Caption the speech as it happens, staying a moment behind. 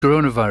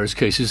Coronavirus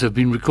cases have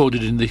been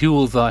recorded in the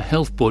Hywel Dda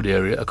Health Board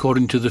area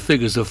according to the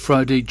figures of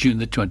Friday, June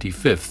the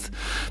 25th.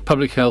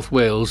 Public Health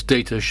Wales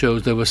data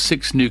shows there were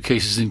 6 new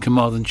cases in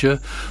Carmarthenshire,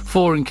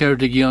 4 in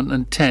Ceredigion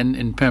and 10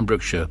 in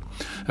Pembrokeshire.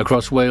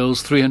 Across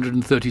Wales,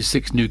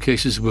 336 new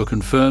cases were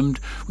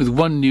confirmed, with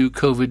 1 new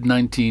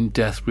COVID-19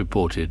 death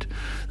reported.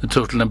 The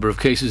total number of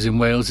cases in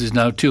Wales is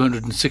now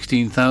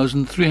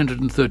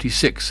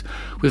 216,336,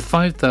 with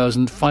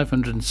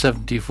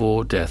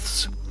 5,574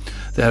 deaths.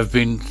 There have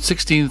been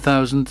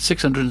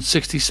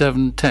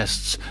 16,667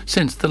 tests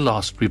since the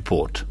last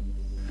report.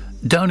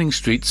 Downing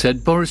Street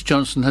said Boris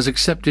Johnson has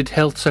accepted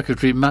Health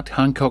Secretary Matt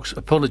Hancock's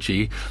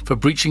apology for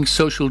breaching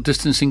social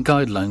distancing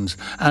guidelines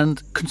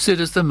and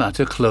considers the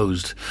matter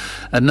closed.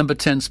 A Number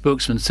 10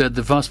 spokesman said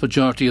the vast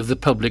majority of the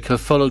public have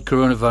followed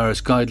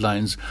coronavirus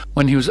guidelines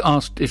when he was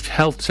asked if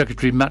Health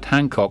Secretary Matt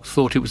Hancock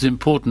thought it was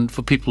important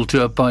for people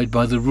to abide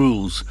by the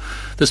rules.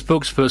 The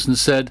spokesperson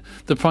said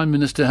the Prime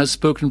Minister has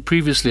spoken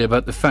previously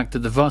about the fact that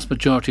the vast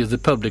majority of the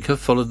public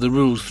have followed the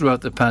rules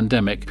throughout the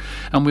pandemic,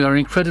 and we are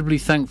incredibly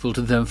thankful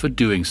to them for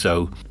doing so.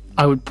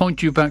 I would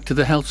point you back to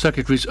the Health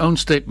Secretary's own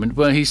statement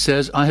where he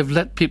says, "I have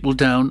let people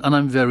down and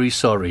I'm very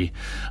sorry."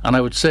 And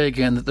I would say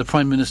again that the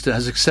Prime Minister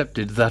has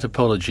accepted that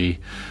apology.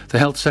 The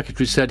Health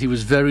Secretary said he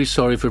was very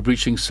sorry for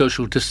breaching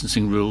social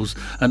distancing rules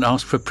and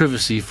asked for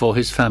privacy for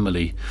his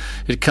family.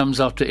 It comes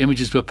after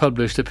images were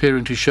published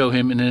appearing to show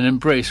him in an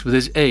embrace with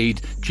his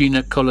aide,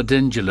 Gina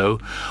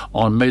Coladangelo,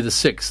 on May the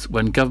 6th,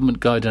 when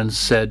government guidance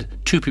said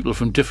 2 people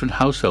from different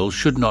households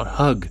should not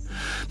hug.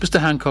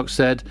 Mr. Hancock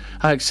said,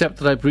 "I accept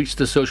that I breached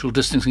the social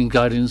distancing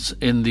guidance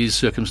in these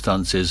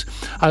circumstances.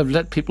 I've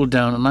let people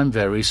down and I'm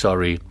very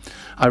sorry.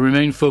 I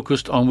remain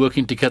focused on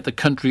working to get the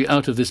country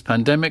out of this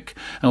pandemic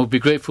and would be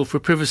grateful for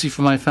privacy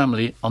for my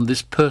family on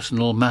this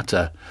personal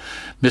matter."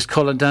 Ms.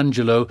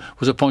 Coladangelo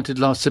was appointed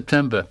last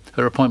September.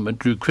 Her appointment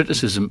drew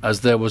criticism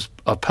as there was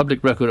a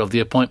public record of the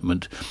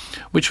appointment,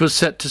 which was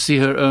set to see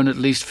her earn at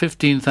least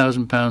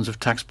 £15,000 of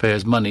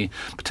taxpayers' money,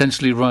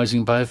 potentially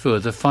rising by a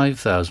further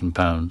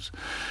 £5,000.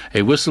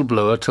 A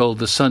whistleblower told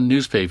the Sun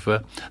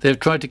newspaper, "They have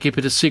tried to keep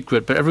it a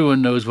secret, but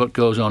everyone knows what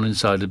goes on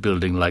inside a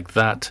building like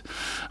that.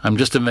 I'm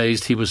just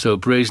amazed he was so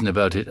brazen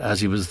about it, as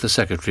he was the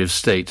Secretary of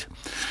State."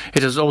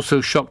 It has also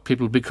shocked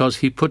people because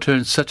he put her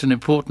in such an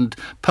important,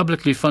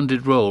 publicly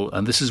funded role,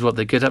 and this is what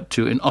they get up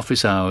to in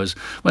office hours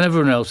when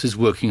everyone else is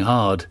working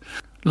hard.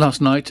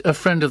 Last night, a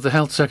friend of the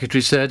Health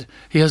Secretary said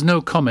he has no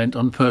comment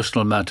on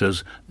personal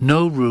matters.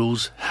 No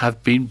rules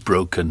have been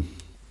broken.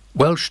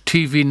 Welsh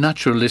TV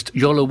naturalist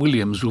Iolo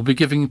Williams will be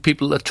giving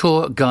people a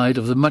tour guide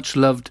of the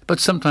much-loved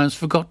but sometimes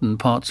forgotten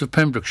parts of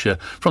Pembrokeshire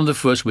from the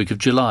first week of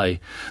July.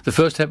 The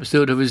first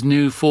episode of his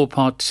new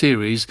 4-part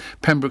series,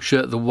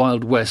 Pembrokeshire The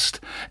Wild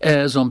West,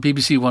 airs on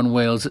BBC One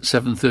Wales at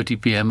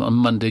 7:30pm on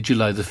Monday,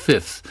 July the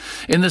 5th.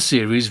 In the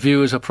series,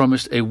 viewers are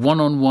promised a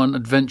one-on-one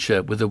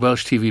adventure with the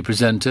Welsh TV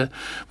presenter,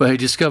 where he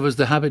discovers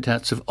the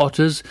habitats of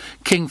otters,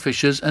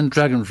 kingfishers and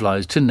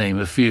dragonflies, to name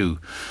a few.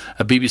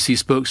 A BBC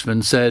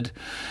spokesman said,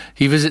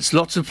 "He visits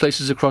lots of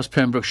places across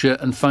Pembrokeshire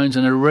and finds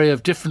an array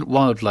of different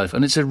wildlife,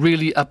 and it's a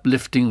really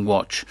uplifting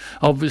watch.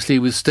 Obviously,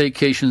 with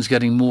staycations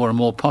getting more and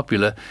more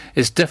popular,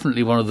 it's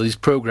definitely one of these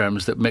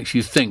programmes that makes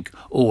you think,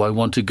 oh, I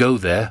want to go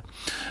there."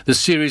 The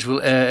series will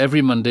air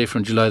every Monday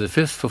from July the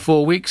 5th for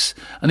 4 weeks,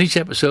 and each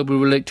episode will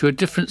relate to a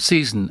different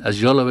season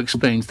as Iolo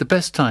explains the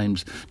best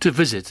times to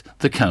visit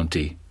the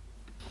county.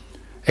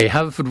 A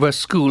Haverfordwest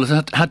school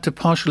has had to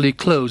partially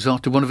close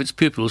after one of its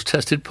pupils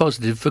tested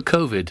positive for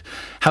COVID.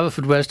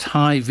 Haverfordwest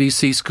High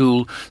VC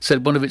School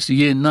said one of its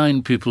Year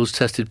 9 pupils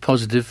tested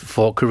positive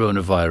for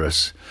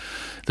coronavirus.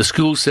 The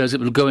school says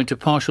it will go into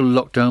partial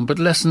lockdown, but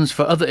lessons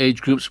for other age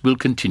groups will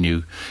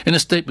continue. In a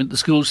statement, the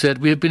school said,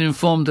 "We have been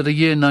informed that a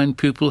Year 9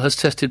 pupil has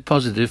tested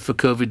positive for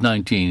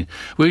COVID-19.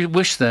 We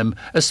wish them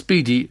a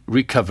speedy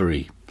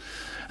recovery."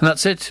 And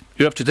that's it.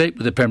 You're up to date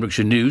with the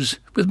Pembrokeshire News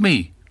with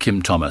me,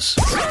 Kim Thomas.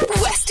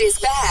 West is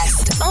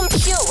best on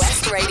Pure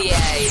West Radio.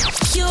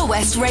 Pure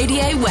West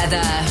Radio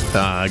weather.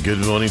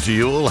 Good morning to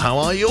you all. How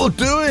are you all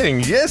doing?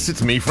 Yes,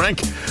 it's me,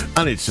 Frank,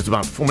 and it's just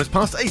about 4 minutes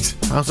past 8.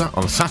 How's that?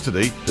 On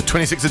Saturday, the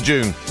 26th of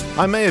June.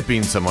 I may have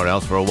been somewhere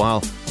else for a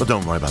while, but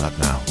don't worry about that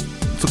now.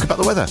 Let's look about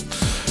the weather.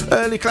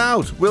 Early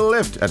cloud will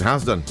lift. It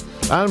has done.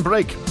 And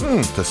break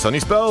to sunny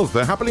spells.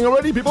 They're happening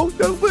already, people.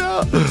 Yes, they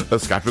are. A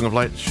scattering of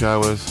light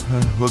showers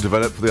will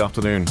develop for the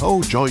afternoon.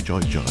 Oh, joy,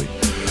 joy, joy.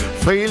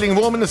 Feeling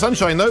warm in the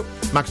sunshine, though.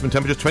 Maximum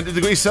temperature 20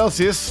 degrees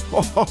Celsius.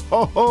 Ho, ho,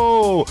 ho,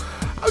 ho.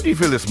 How do you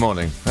feel this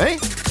morning, eh?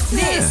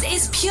 This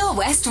is Pure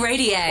West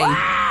Radio.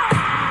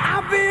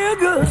 I feel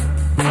good.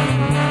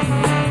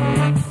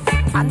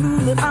 I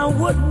knew that I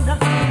would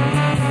not.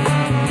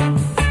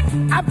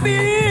 I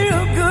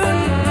feel good.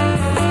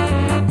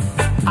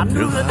 I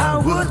knew that I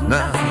would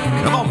not.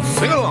 Come on,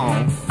 sing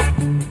along.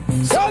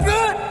 So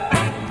good.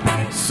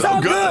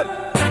 So good.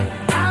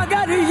 I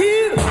got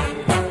you.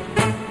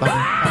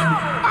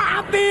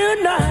 I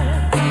feel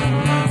nice.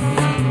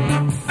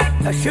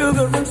 A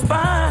sugar and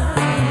spice.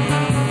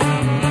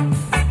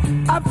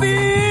 I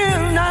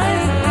feel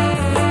nice.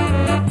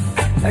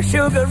 A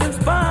sugar and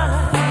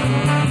spice.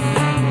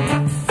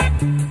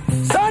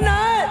 So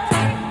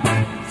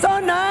nice, so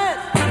nice,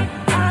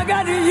 I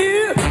got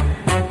you.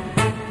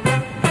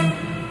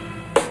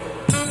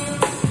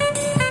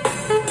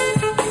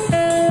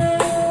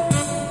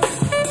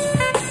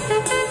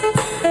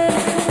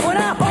 When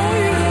I hold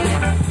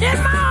you in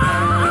my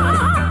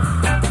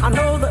arms, I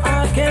know that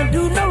I can't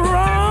do no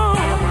wrong.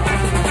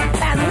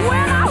 And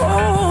when I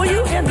hold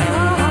you in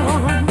my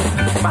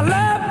arms, my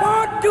love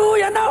won't do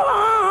you no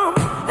harm.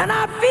 And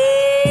I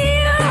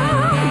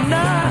feel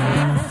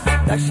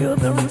nice, like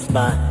sugar and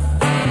spice.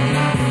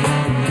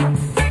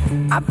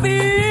 I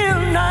feel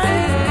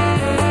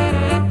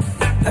nice,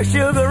 like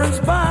sugar and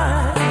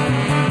spice.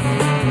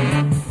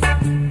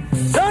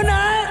 So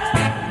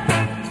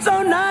nice,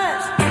 so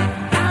nice,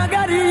 I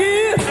got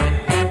you.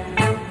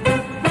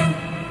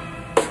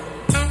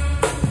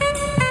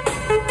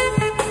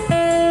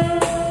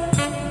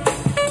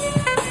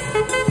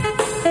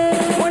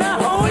 When I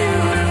hold you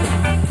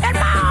in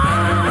my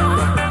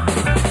arms,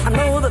 I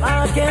know that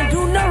I can't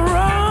do no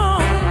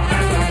wrong.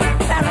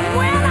 And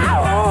when I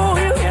hold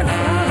you in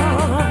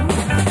my arms,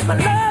 my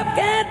love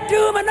can't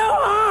do me no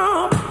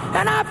harm.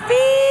 And I feel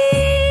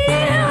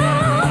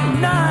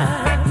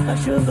nice, like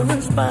sugar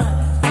and spice.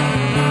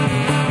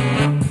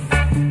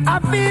 I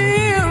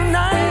feel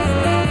nice,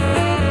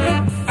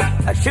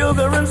 like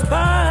sugar and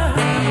spice.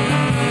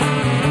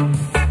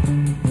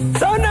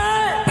 So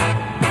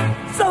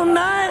nice, so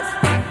nice,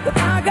 that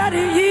I got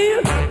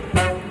you.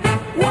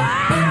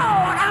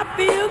 Wow, I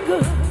feel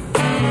good.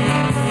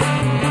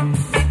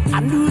 I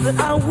knew that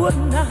I would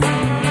not.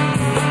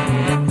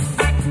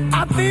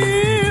 I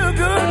feel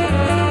good.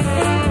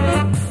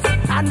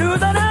 I knew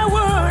that I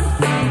would.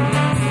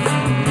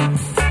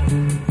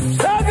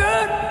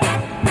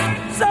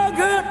 So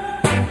good,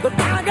 but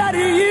I got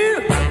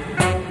you.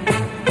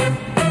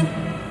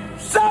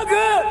 So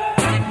good,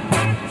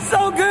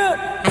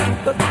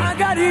 but I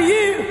got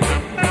you.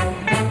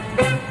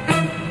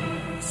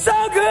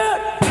 So good,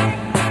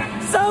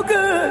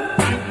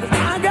 but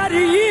I got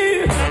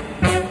you.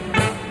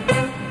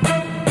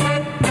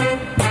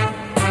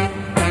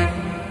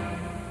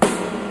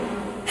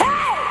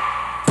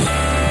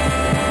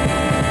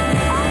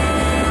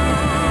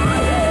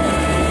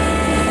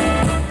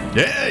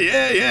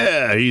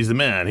 Yeah, he's the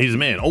man.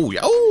 Oh,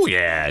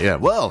 yeah.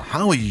 Well,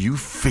 how are you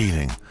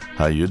feeling?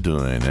 How you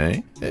doing,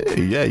 eh?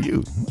 Hey, yeah,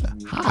 you.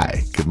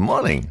 Hi, good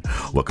morning.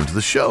 Welcome to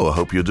the show. I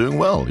hope you're doing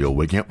well. You're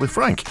waking up with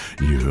Frank.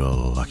 You're a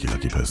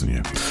lucky person,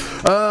 you.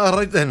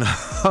 Right then.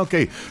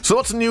 Okay, so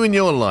what's new in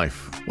your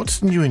life?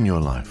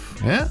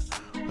 Yeah?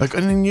 Like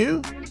anything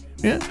new?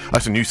 Yeah? I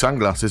had some new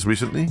sunglasses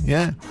recently,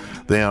 yeah.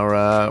 They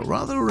are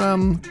rather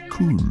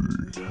cool.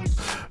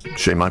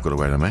 Shame I've got to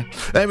wear them, eh?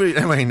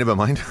 Anyway, never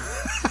mind.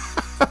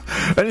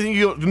 Anything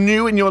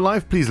new in your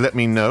life, please let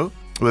me know.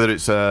 Whether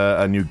it's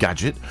a new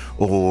gadget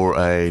or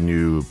a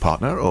new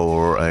partner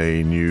or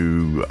a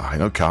new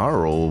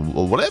car or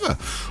whatever.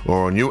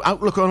 Or a new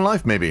outlook on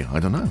life, maybe. I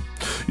don't know.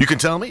 You can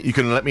tell me. You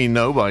can let me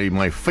know by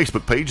my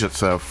Facebook page.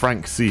 That's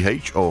Frank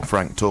CH or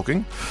Frank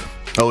Talking.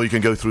 Or you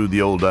can go through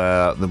the old,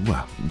 the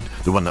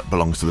one that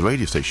belongs to the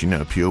radio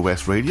station, Pure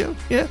West Radio.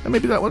 Yeah,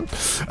 maybe that one.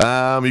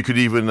 You could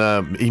even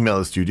email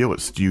the studio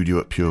at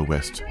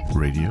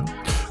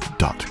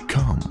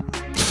studio@purewestradio.com.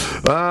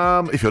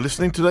 If you're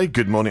listening today,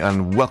 good morning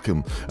and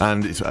welcome.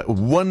 And it's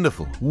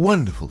wonderful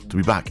to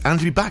be back. And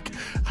to be back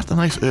at the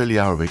nice early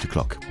hour of 8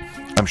 o'clock.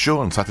 I'm sure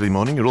on Saturday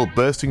morning you're all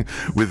bursting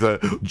with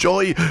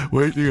joy.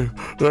 Waiting.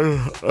 Is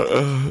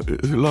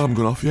the alarm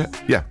gone off yet?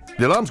 Yeah,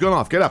 the alarm's gone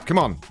off. Get up, come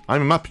on.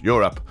 I'm up,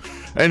 you're up.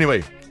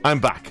 Anyway, I'm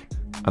back.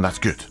 And that's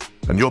good.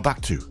 And you're back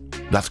too.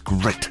 That's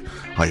great.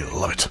 I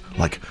love it.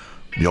 Like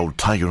the old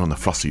tiger on the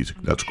Frosties.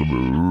 That's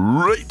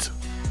great.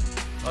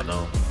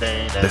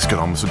 Let's get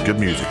on with some good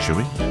music, shall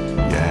we?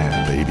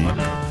 Yeah, baby.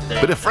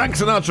 Bit of Frank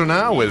Sinatra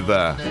now with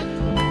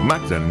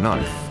Mac the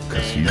Knife,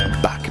 because he's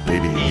back,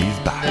 baby. He's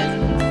back.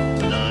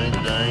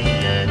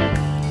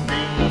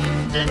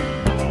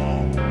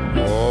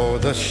 Oh,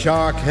 the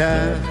shark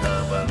has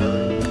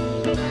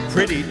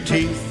pretty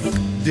teeth,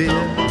 dear,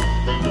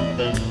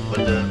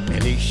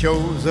 and he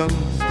shows them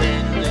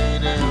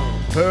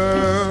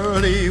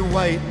pearly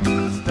white.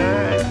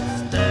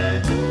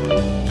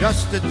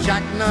 Just a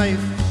jackknife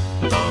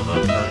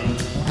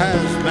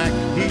has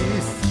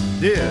MacHeath,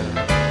 dear,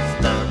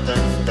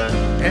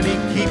 and he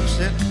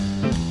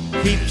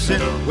keeps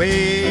it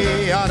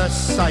way out of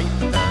sight.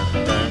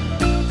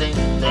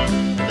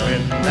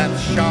 When that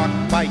shark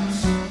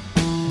bites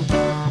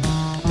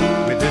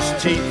with his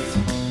teeth,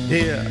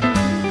 dear,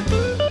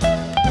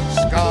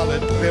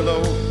 scarlet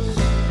billows,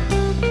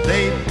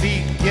 they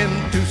begin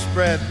to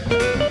spread.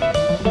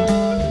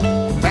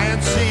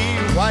 Fancy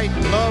white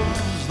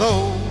gloves,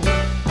 though,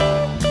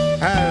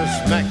 has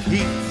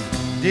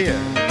MacHeath, dear.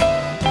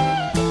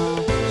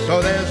 So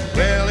there's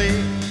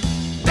barely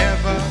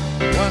ever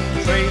one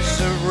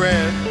trace of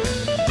red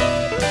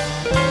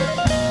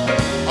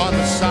on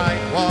the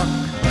sidewalk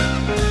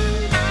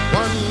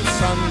one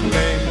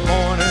Sunday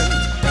morning.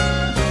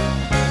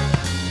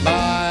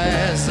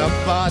 Lies a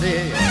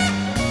body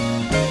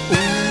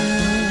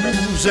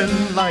oozing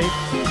light.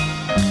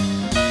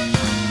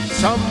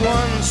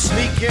 Someone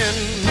sneaking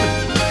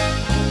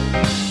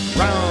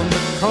round the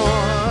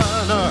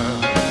corner.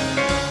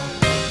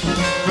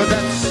 But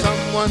that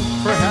someone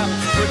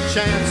perhaps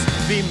perchance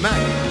be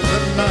Mac the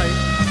Knight.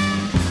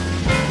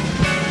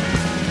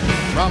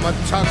 From a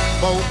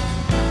tugboat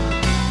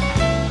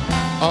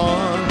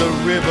on the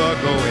river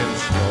going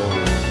slow,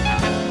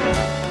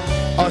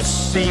 a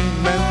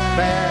cement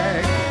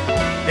bag,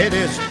 it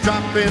is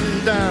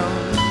dropping down.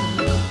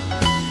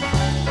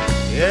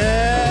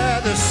 Yeah,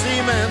 the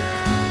cement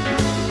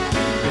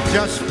is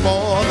just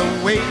for the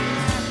weight,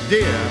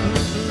 dear.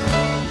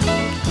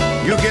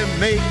 You can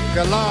make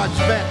a large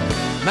bet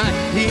Mac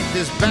Heath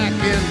is back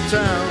in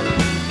town.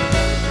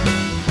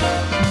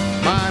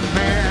 My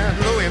man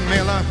Louis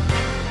Miller,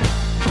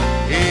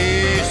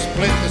 he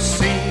split the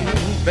scene,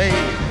 babe,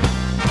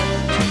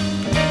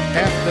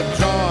 after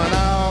drawing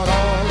out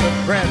all the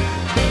bread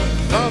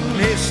from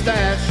his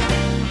stash.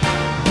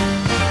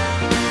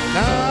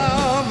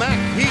 Now Mac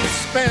Heath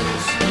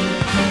spends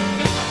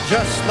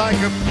just like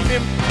a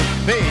pimp,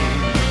 babe.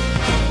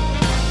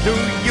 Do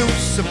you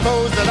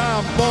suppose that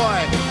our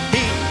boy,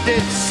 he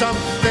did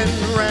something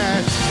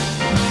rash?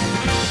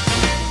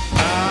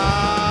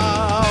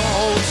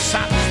 Old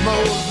Satchmo,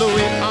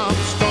 Louis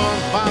Armstrong,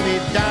 Bobby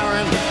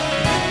Darin,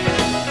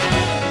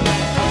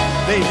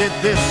 they did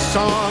this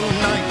song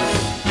nice.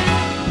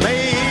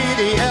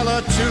 Lady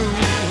Ella too.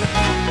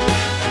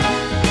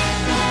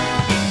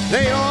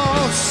 They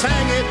all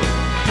sang it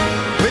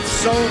with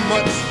so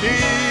much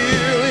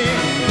feeling.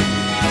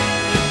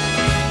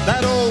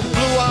 That old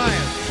Blue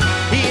Iron,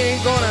 he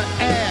ain't gonna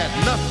add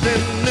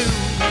nothing new.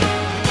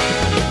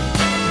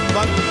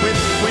 But with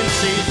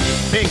Quincy's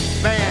big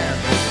band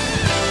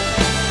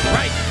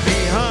right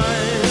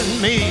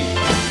behind me,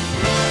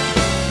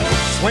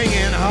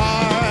 swinging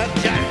hard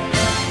jack,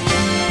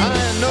 I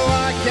know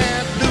I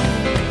can't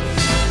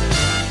lose.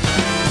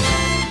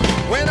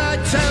 When I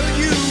tell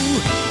you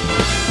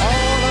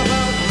all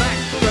about Mac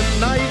the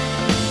Knight,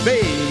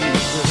 babe,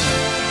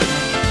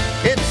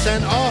 it's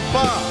an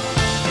offer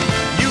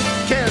you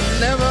can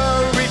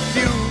never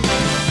refuse.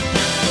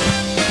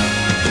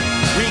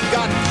 We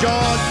got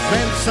George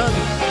Benson,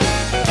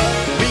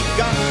 we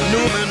got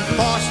Newman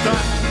Foster,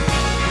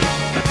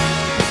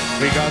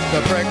 we got the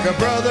Brecker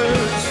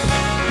Brothers,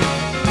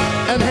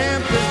 and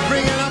Hampton's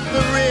bringing up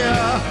the rear.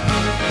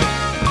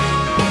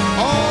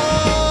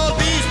 All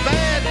these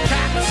bad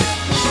cats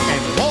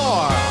and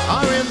more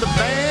are in the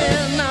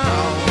band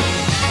now.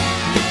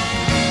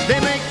 They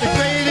make the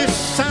greatest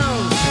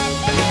sounds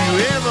you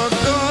ever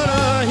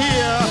gonna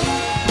hear.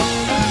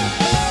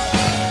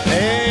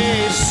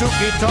 Hey,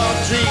 Suki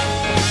Tawdry,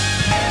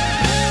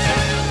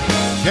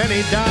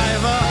 Jenny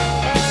Diver,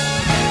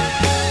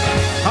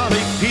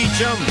 Holly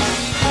Peachum,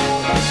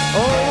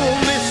 oh,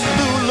 Miss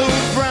Lulu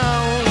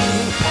Brown.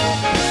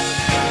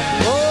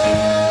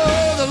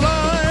 Oh, the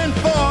line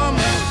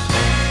forms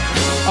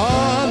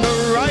on the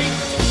right,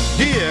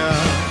 dear.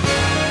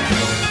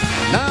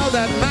 Now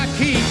that Mac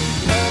Heath,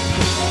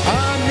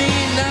 I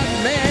mean that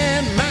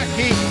man Mac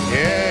Heath,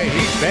 yeah,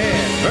 he's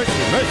bad.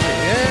 Mercy, mercy,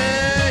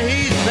 yeah,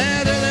 he's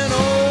badder than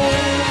old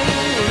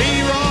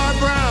Leroy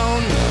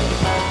Brown.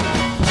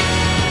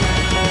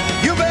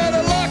 You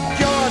better lock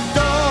your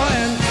door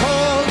and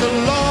call the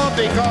law,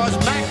 because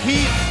Mac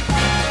Heath,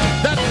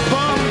 that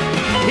bum,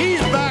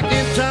 he's back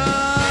in town.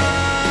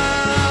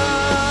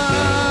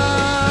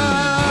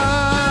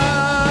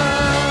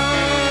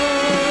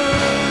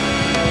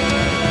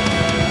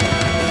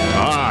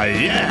 Ah,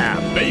 yeah,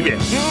 baby.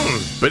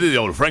 Bit of the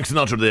old Frank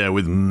Sinatra there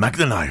with Mac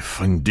the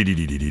Knife and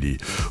dee-dee-dee-dee-dee-dee.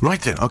 Right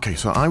then, okay,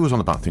 so I was on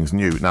about things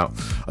new. Now,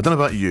 I don't know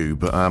about you,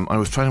 but I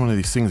was trying one of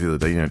these things the other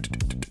day, you know.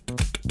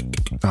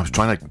 I was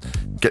trying to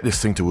get this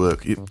thing to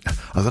work. I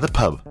was at a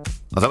pub.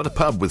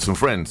 With some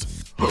friends.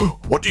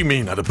 What do you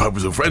mean at a pub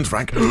with some friends,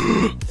 Frank?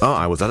 Oh,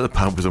 I was at a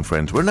pub with some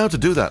friends. We're allowed to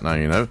do that now,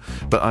 you know,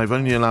 but I've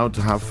only allowed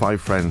to have 5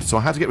 friends, so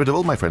I had to get rid of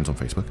all my friends on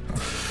Facebook.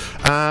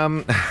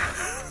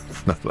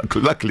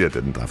 Luckily I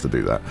didn't have to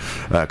do that,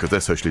 because they're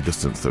socially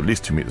distanced. They're at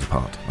least 2 meters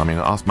apart. I mean,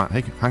 ask Matt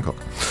Hancock.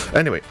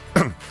 Anyway,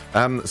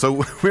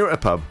 so we were at a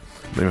pub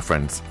with my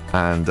friends,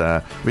 and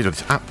we did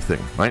this app thing,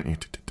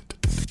 right?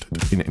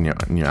 In your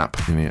app,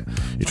 you're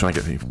trying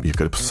to you've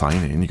got to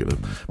sign in, you've got to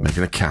make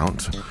an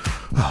account.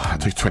 Oh,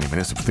 it takes 20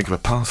 minutes to think of a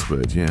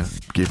password. Yeah,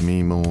 give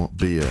me more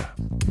beer.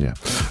 Yeah,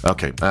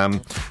 okay.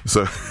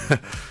 So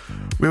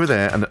we were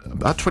there, and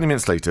about 20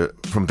 minutes later,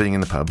 from being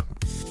in the pub,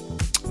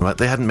 right,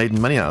 they hadn't made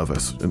money out of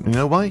us. You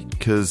know why?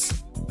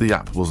 Because the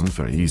app wasn't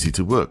very easy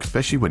to work,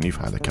 especially when you've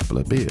had a couple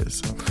of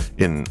beers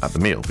at the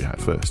meal we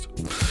had first.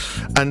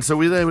 And so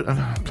we were there,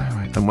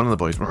 and one of the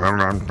boys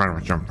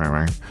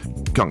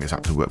can't get this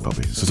app to work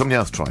properly. So somebody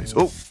else tries.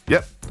 Oh,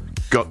 yep,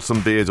 got some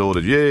beers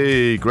ordered.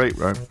 Yay, great,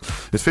 right?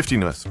 There's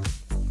 15 of us,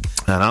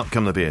 and out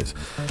come the beers.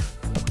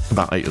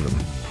 About 8 of them.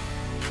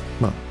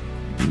 Well,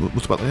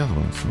 what about the other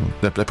ones?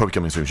 They're probably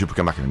coming soon. She'll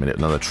come back in a minute.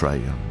 Another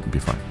tray, it'll be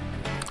fine.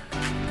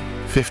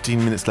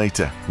 15 minutes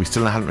later, we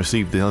still hadn't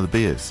received the other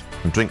beers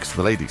and drinks for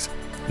the ladies,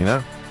 you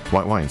know,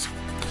 white wines.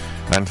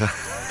 And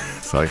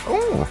Sorry.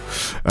 Oh.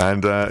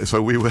 And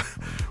so we were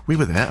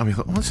there, and we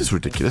thought, this is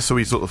ridiculous. So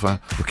we sort of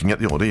looking at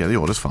the order. Yeah, the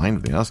order's fine.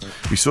 Everything else.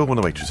 We saw one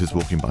of the waitresses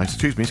walking by.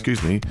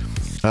 Excuse me.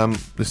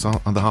 This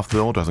other half of the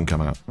order hasn't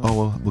come out. Oh,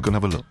 well, we're going to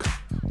have a look.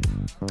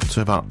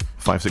 So about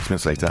 5-6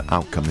 minutes later,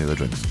 out come the other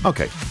drinks.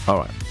 Okay, all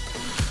right.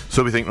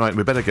 So we think, right,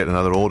 we better get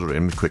another order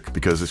in quick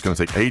because it's going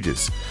to take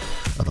ages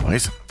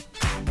otherwise.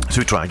 So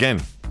we try again.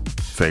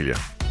 Failure.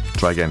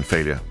 Try again.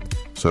 Failure.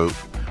 So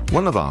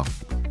one of our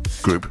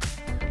group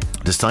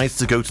decides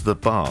to go to the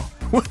bar.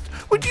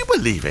 Would you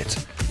believe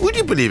it? Would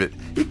you believe it?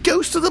 He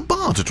goes to the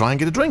bar to try and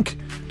get a drink,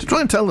 to try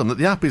and tell them that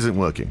the app isn't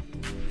working.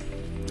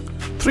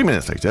 3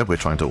 minutes later, we're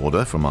trying to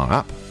order from our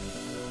app,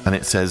 and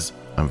it says,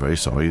 I'm very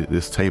sorry,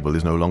 this table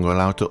is no longer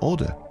allowed to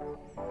order.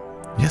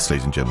 Yes,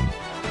 ladies and gentlemen,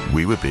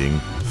 we were being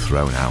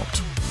thrown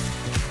out.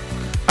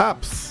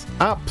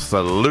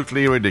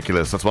 Absolutely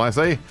ridiculous. That's why I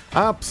say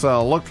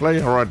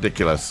absolutely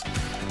ridiculous.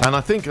 And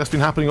I think that's been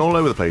happening all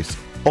over the place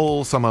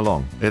all summer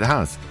long. It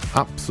has,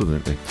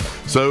 absolutely.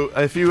 So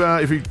if you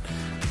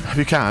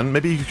can,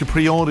 maybe you could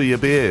pre-order your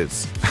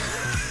beers.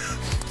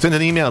 Send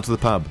an email to the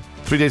pub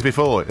 3 days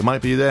before. It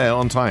might be there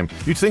on time.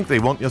 You'd think they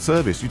want your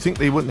service. You'd think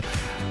they wouldn't.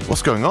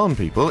 What's going on,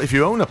 people? If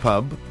you own a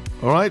pub,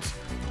 all right,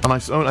 and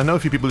I know a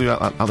few people who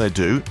out there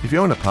do. If you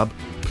own a pub,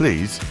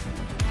 please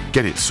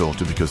get it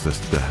sorted because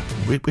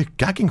we're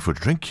gagging for a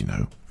drink, you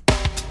know.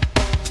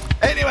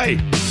 Anyway,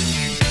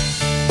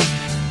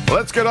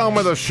 let's get on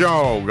with the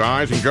show,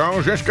 guys and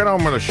girls. Let's get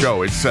on with the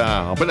show. It's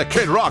a bit of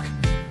Kid Rock.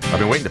 I've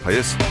been waiting to play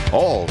this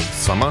all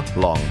summer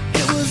long.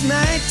 It was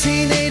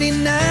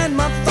 1989,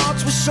 my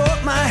thoughts were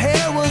short, my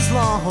hair was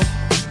long.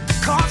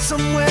 Caught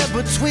somewhere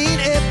between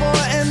a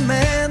boy and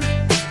man.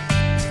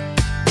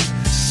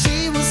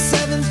 She was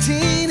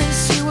 17 and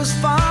she was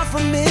far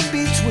from in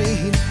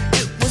between.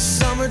 It was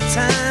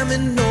summertime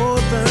in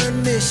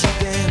northern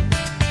Michigan.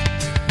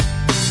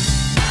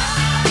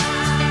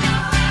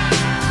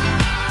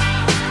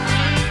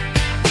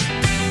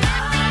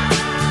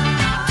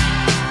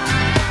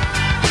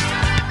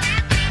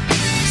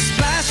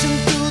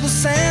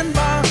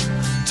 Sandbar,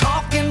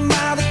 talking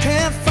by the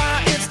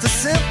campfire. It's the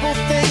simple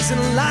things in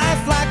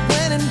life, like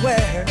when and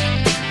where.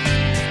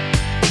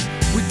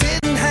 We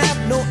didn't have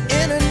no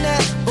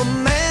internet, but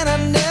man, I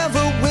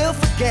never will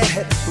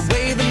forget the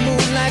way the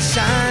moonlight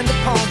shined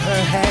upon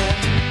her hair.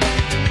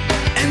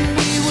 And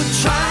we were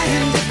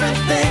trying different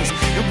things,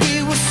 and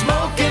we were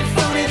smoking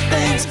funny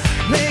things,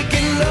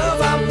 making love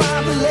out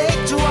by the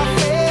lake to our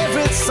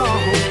favorite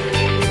song.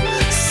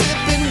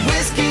 Sipping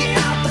whiskey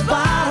out the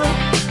bottle,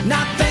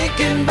 not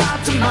thinking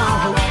about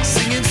tomorrow,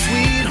 singing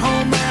Sweet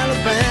Home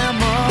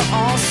Alabama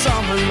all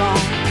summer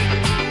long.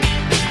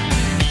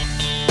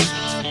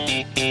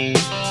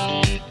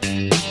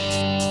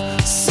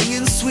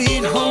 Singing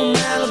Sweet Home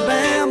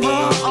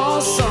Alabama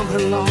all summer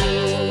long.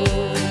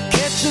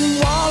 Catching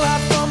walleye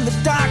from the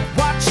dock,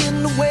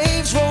 watching the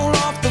waves roll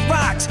off the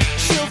rocks.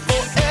 She'll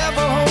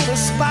forever hold a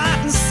spot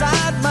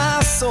inside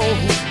my soul.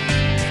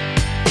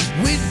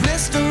 We'd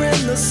blister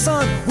in the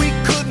sun, we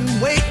couldn't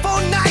wait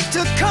for night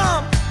to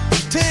come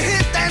to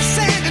hit that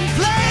sand and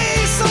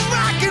play some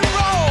rock and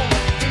roll.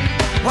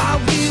 While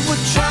we were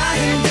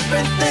trying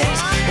different things,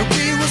 and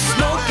we were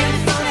smoking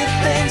funny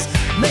things,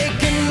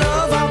 making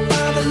love out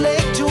by the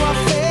lake to our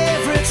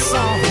favorite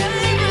song.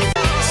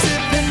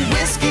 Sipping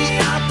whiskey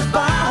out the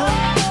bottle,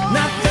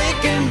 not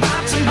thinking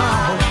about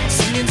tomorrow,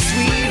 singing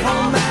Sweet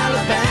Home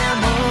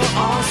Alabama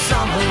all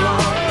summer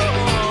long.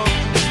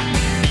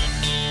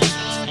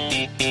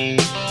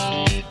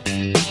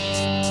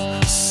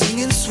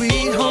 Singing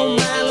Sweet Home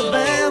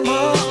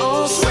Alabama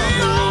all summer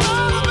long.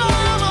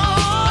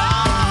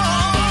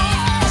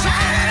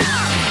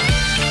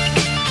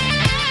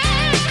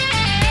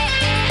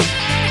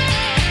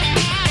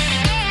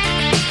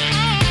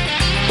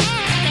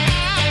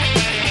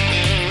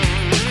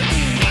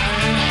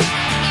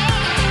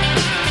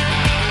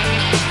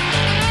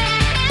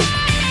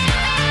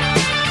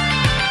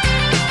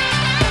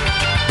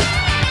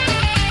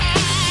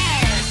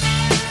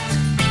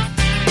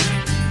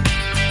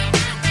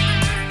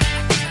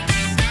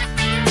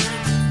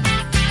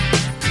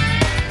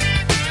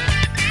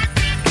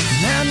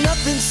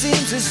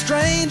 Seems as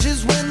strange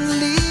as when the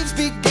leaves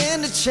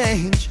began to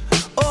change.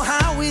 Oh,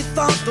 how we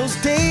thought those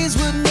days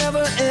would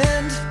never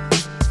end.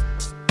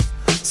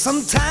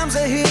 Sometimes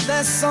I hear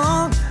that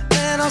song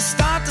and I'll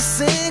start to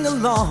sing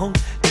along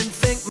and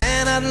think,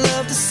 man, I'd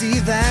love to see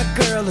that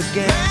girl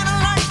again. Man,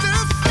 I'd like to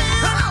see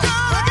that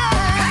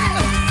girl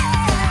again.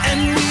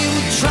 And we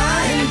were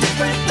trying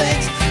different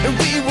things, and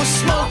we were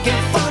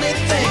smoking funny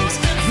things,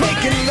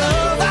 making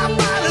love out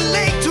by the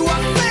lake to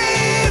our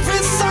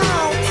favorite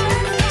songs.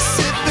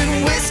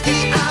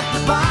 Whiskey out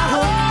the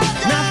bottle,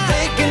 not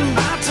thinking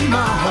about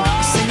tomorrow,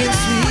 singing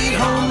Sweet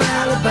Home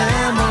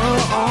Alabama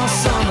all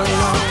summer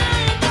long.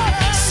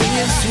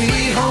 Singing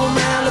Sweet Home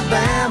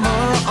Alabama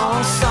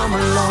all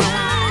summer long.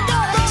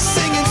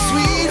 Singing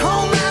Sweet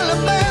Home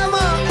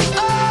Alabama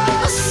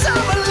all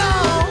summer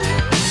long.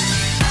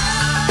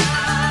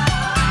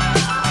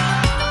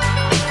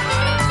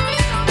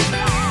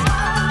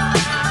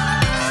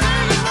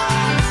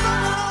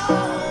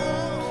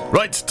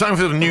 Right, time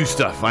for the new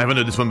stuff. I haven't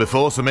heard this one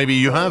before, so maybe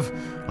you have.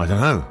 I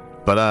don't know.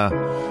 But,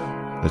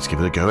 let's give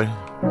it a go.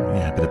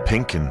 Yeah, a bit of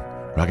Pink and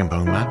Rag and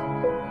Bone Man.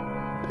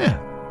 Yeah.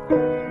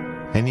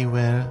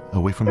 Anywhere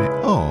away from it.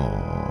 Oh.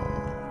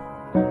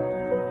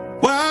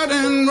 Wild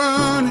and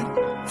running,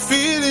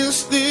 feeling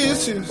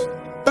stitches,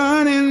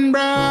 burning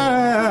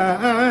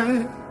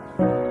bright.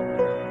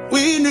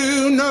 We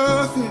knew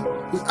nothing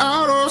was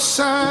out of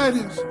sight,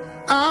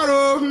 out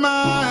of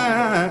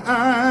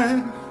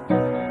mind.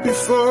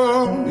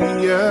 Before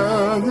we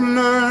ever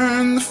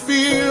learned the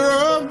fear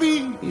of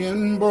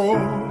being bold.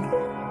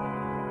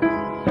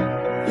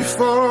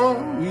 Before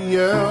we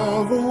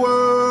ever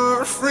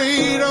were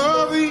afraid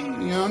of the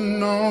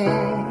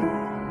unknown.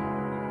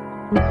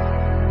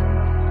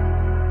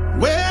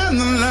 When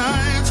the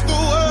lights go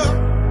up,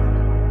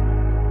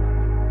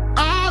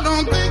 I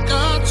don't think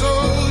I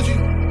told you.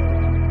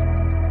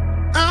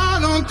 I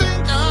don't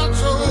think I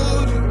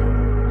told you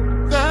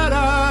that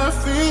I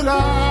feel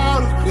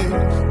out of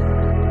place.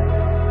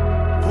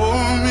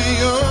 Pull me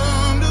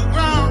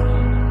underground.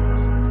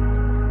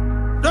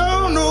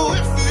 Don't know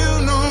if you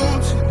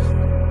notice.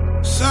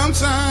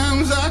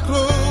 Sometimes I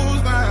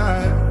close my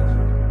eyes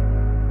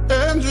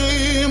and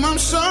dream I'm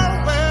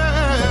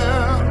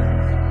somewhere,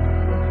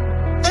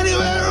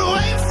 anywhere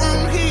away from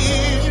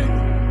here,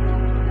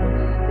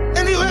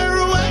 anywhere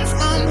away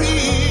from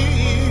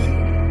here,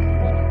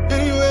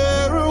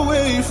 anywhere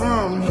away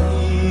from here.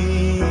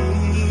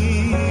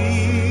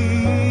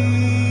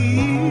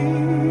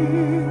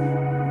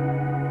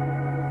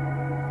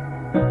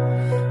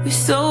 We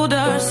sold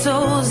our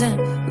souls and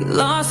we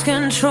lost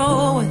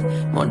control with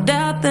more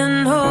doubt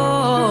than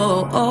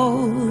hope.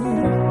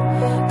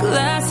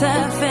 Glass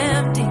half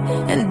empty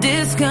and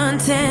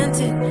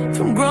discontented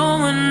from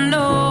growing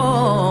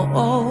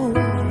old.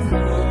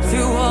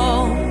 Through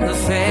all the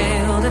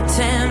failed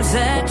attempts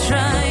at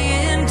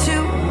trying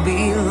to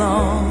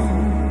belong,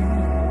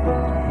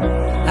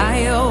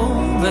 I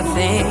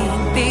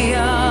overthink the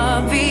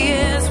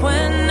obvious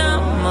when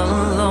I'm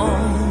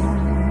alone.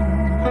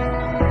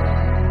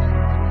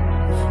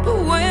 But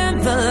when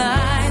the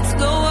lights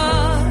go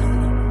up,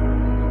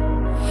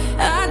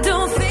 I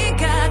don't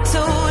think I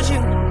told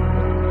you.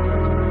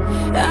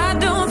 I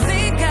don't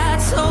think I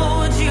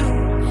told you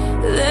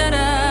that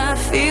I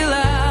feel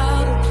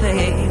out of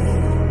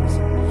place.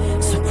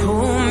 So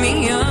pull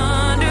me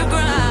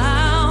underground.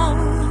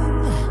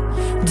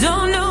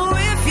 Don't know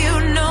if you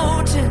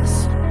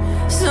notice.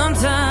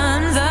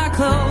 Sometimes I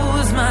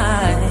close my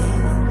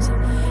eyes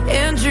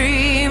and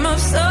dream of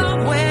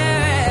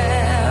somewhere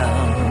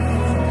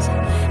else.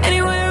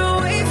 Anywhere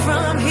away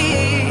from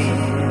here.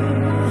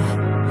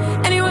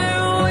 Anywhere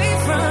away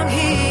from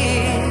here.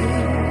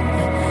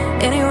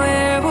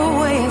 Anywhere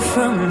away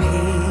from here.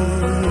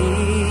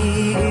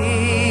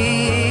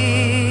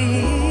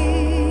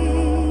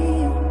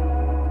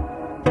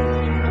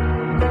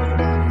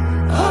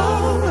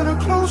 Oh, when I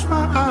close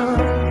my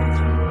eyes.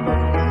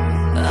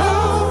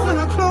 Oh, when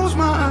I close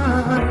my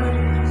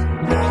eyes.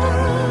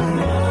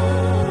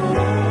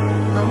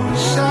 I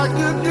wish I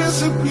could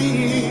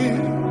disappear.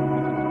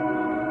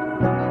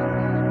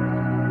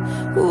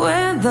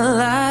 When the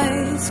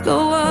lights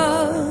go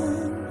up,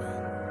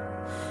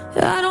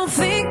 I don't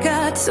think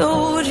I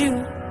told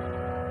you.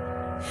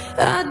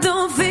 I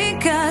don't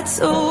think I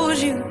told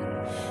you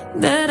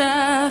that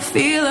I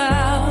feel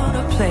out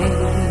of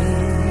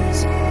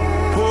place.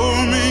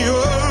 Pull me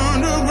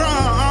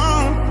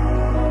underground.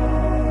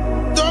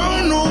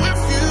 Don't know if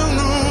you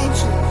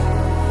notice.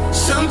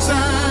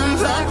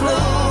 Sometimes I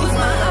close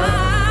my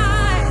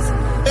eyes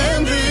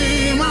and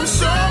dream I'm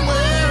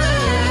somewhere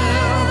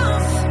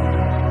else.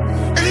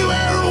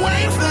 Anywhere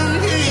away from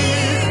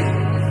here.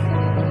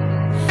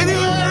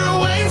 Anywhere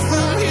away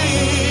from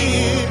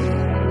here.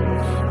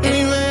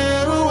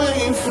 Anywhere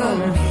away from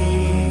here.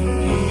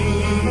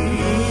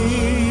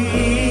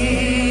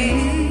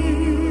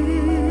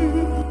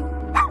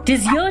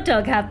 Does your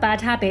dog have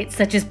bad habits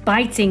such as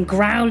biting,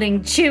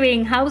 growling,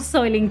 chewing, house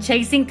soiling,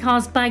 chasing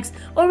cars, bikes,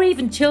 or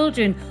even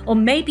children? Or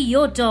maybe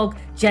your dog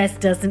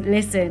just doesn't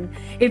listen?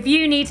 If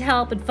you need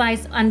help,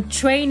 advice, and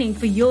training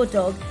for your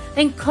dog,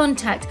 then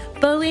contact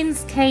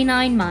Bowen's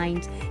Canine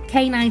Mind.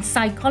 Canine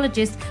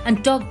psychologist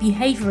and dog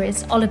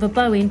behaviorist Oliver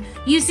Bowen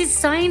uses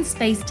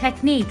science-based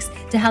techniques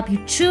to help you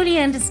truly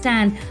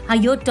understand how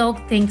your dog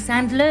thinks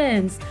and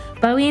learns.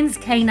 Bowen's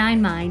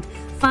Canine Mind.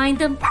 Find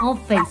them on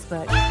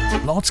Facebook.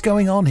 Lots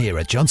going on here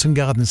at Johnson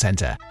Garden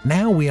Centre.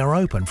 Now we are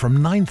open from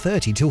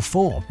 9:30 till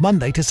 4,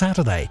 Monday to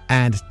Saturday,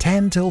 and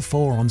 10 till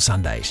 4 on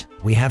Sundays.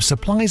 We have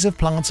supplies of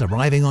plants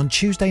arriving on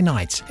Tuesday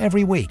nights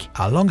every week,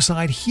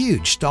 alongside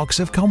huge stocks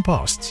of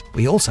composts.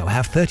 We also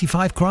have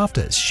 35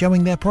 crafters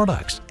showing their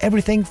products,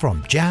 everything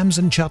from jams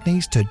and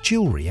chutneys to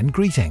jewellery and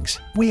greetings.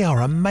 We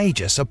are a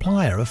major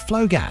supplier of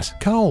flow gas,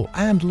 coal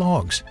and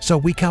logs, so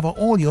we cover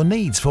all your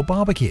needs for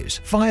barbecues,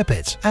 fire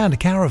pits and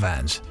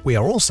caravans. We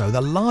are also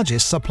the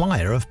largest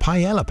supplier of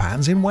paella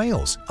pans in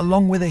Wales,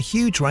 along with a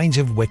huge range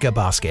of wicker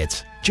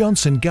baskets.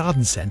 Johnson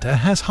Garden Centre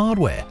has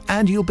hardware,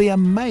 and you'll be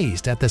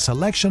amazed at the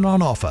selection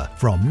on offer,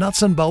 from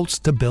nuts and bolts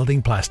to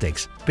building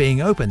plastics.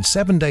 Being open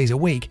 7 days a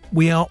week,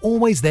 we are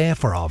always there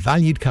for our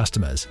valued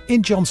customers.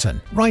 In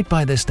Johnson, right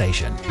by the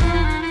station.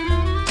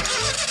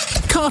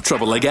 Car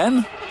trouble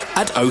again?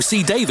 At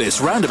OC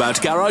Davis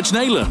Roundabout Garage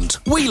Neyland,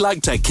 we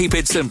like to keep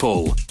it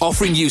simple,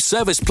 offering you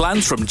service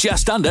plans from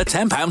just under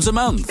 £10 a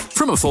month,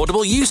 from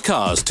affordable used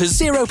cars to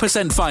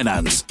 0%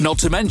 finance, not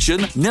to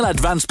mention nil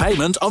advance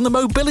payment on the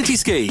mobility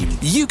scheme.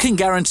 You can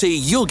guarantee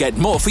you'll get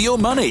more for your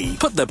money.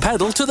 Put the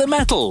pedal to the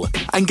metal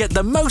and get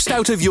the most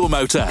out of your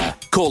motor.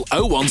 Call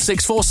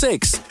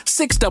 01646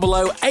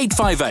 600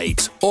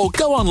 858 or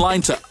go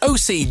online to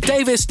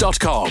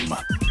ocdavis.com.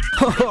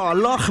 Oh,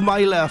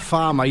 Lochmeyler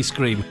Farm Ice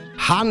Cream.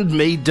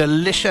 Handmade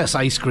delicious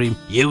ice cream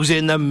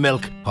using the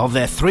milk of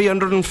their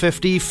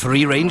 350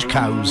 free-range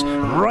cows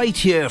right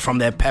here from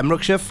their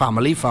Pembrokeshire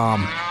family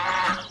farm.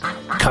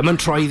 Come and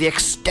try the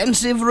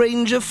extensive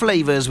range of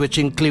flavours which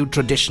include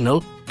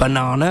traditional,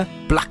 banana,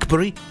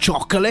 blackberry,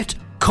 chocolate,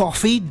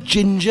 coffee,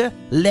 ginger,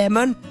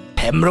 lemon,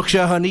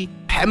 Pembrokeshire honey,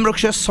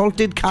 Pembrokeshire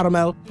salted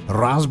caramel,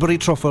 raspberry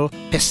truffle,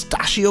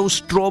 pistachio,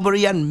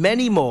 strawberry and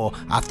many more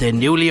at their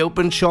newly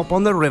opened shop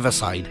on the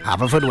Riverside,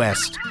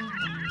 Haverfordwest.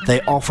 They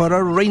offer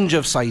a range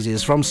of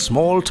sizes from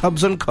small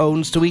tubs and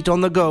cones to eat on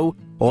the go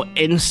or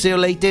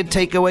insulated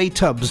takeaway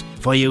tubs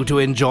for you to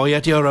enjoy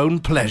at your own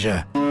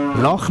pleasure.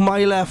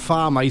 Lochmeyler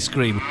Farm Ice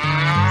Cream.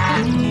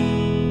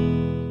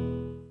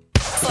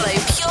 Follow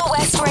Pure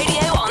West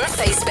Radio on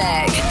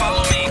Facebook.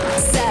 Follow me.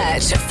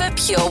 Search for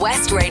Pure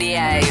West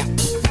Radio.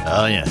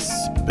 Oh,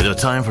 yes. Bit of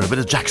time for a bit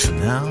of Jackson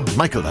now.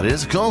 Michael, that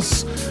is, of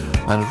course.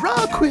 And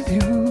rock with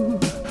you.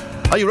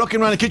 Are you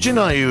rocking around the kitchen?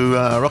 Are you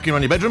rocking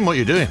around your bedroom? What are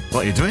you doing?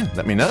 What are you doing?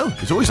 Let me know.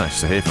 It's always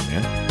nice to hear from you.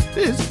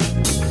 It is.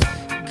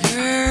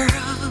 Girl,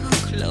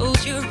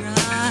 close your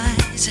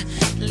eyes.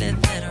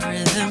 Let that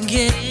rhythm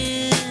get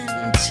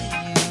into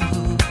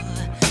you.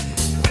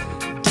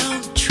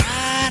 Don't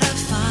try to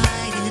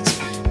fight it.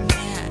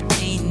 There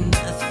ain't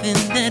nothing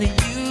that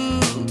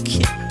you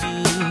can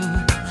do.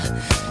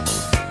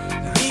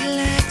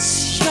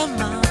 Relax your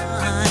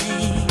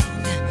mind.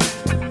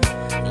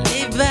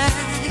 Lay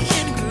back.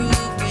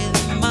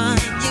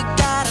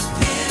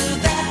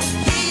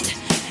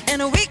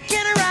 We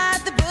can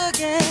ride the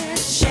boogie,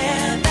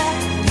 share that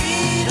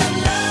beat of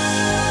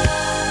love.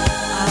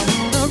 I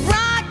wanna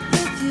rock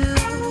with you.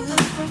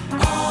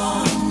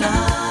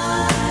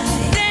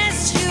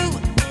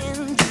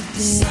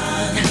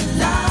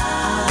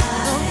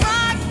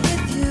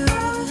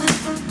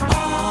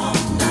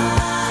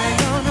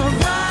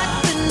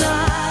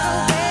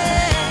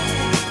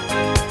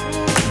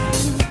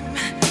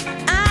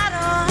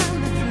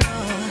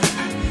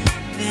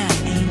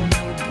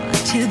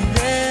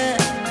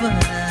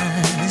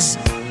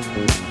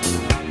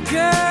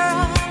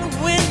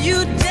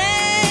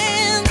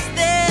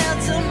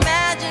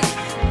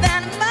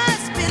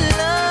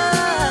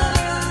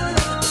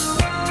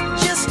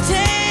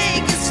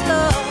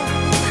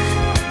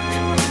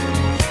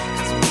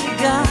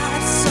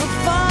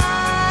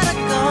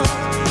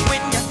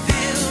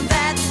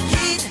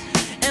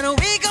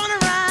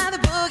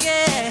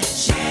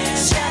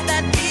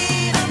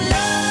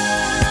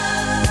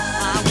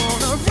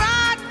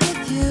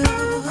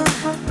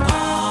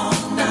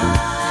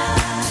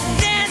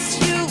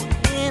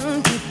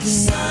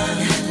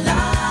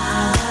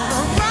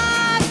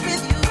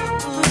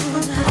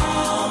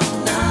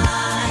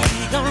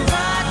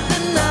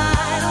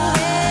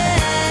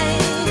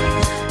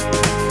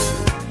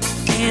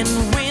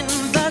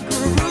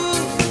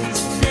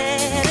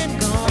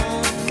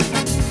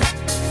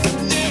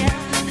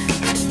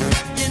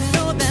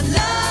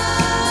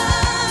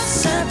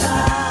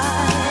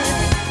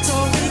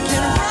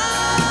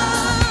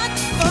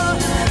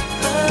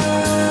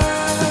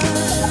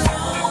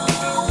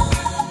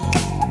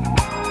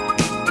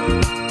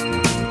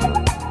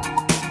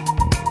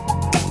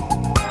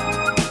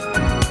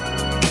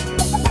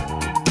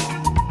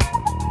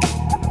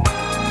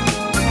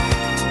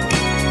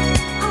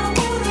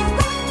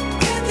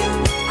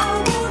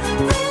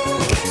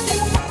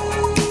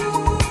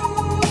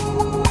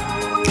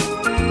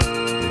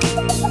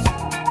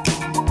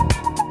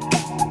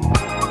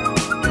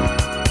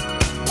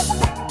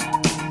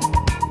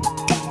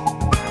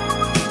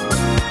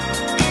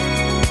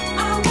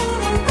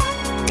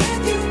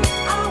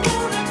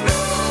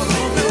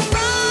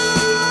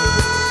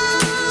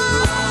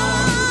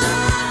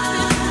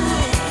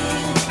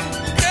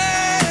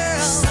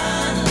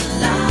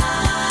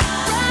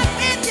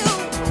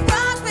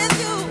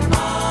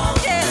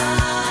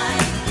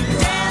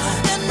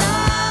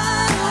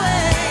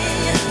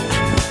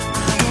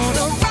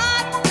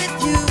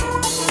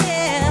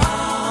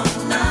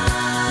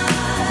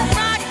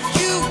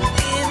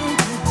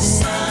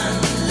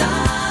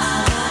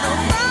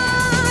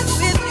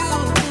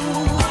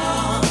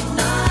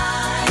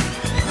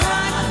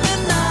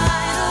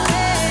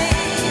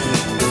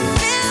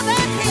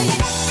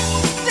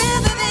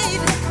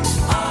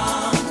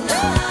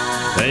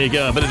 There you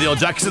go, a bit of the old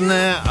Jackson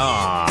there.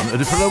 I'm going to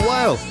do it for a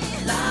while.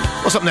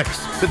 What's up next?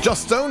 The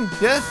Joss Stone,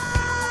 yeah?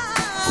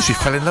 Well, she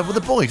fell in love with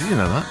a boy, did you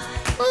know that?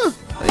 Oh,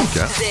 there you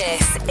go.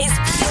 This is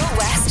Pure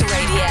West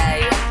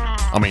Radio.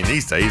 I mean,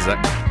 these days,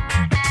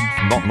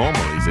 not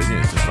normal these days,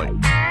 it's just like,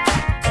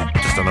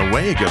 just don't know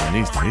where you're going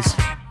these days.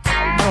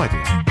 No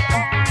idea.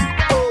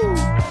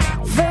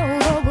 Fell in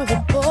love with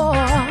a boy.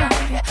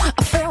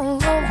 I fell in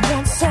love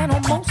once and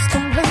almost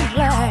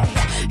completely.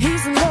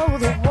 He's in love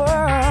with the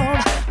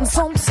world, and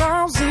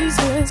sometimes these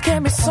feelings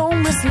can be so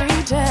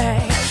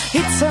misleading. He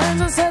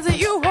turns and says that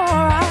you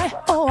alright.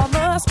 Oh, I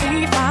must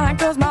be fine,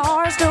 cause my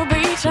heart's still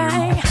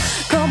beating.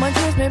 Come and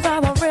kiss me by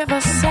the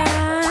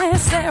riverside.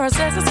 Sarah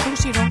says it's cool,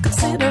 she don't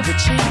consider it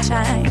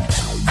cheating.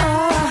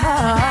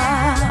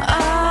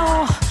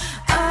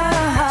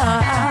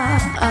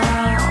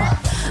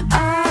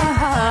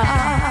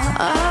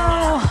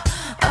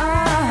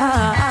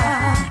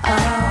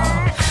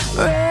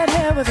 Red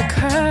hair with a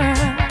curl,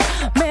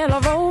 Miller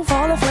roll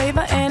for the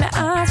flavor, and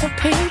eyes for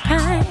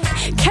peeping.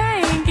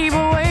 Can't keep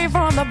away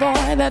from the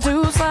boy. The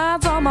two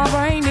sides on my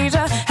brain need to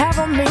have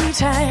a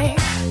meeting.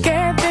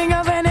 Can't think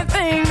of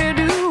anything to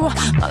do.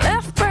 My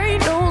left brain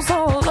knows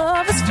all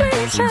love is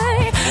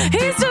fleeting.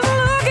 He's just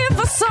looking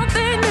for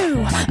something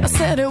new. I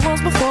said it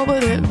once before,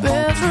 but it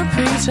bears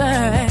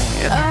repeating.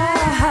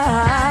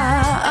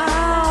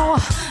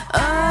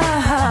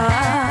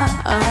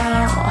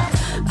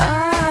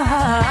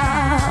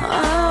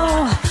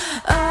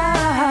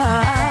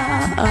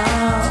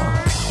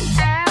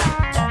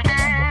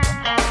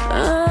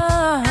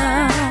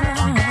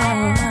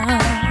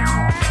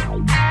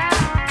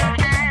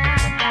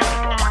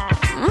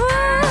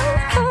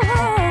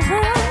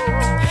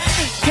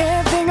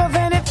 Can't think of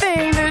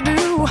anything to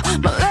do.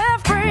 My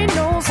left brain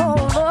knows all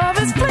love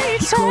is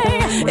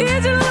fleeting.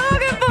 He's just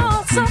looking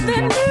for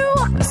something new.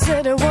 I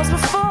said it once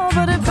before,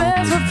 but it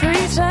bears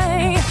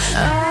repeating.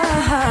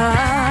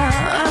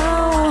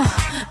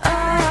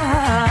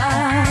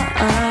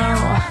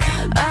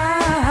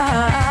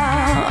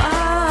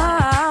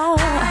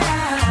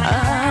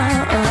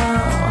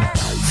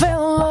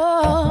 Fell in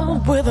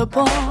love with a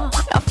boy.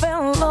 I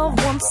fell in love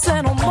once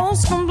and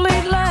almost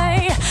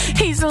completely.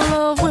 He's in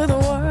love with the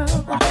world,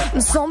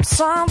 and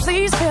sometimes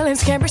these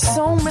feelings can be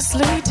so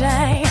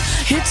misleading.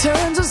 He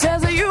turns and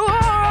says, are you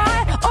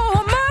alright? Oh,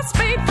 I must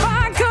be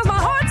fine, cause my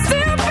heart's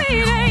still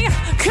beating.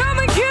 Come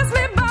and kiss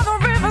me by the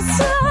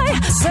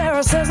riverside.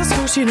 Sarah says it's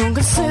cool, she don't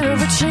consider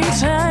it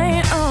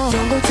cheating.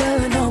 Don't go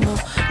telling no more,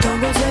 don't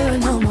go telling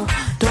no more,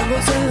 don't go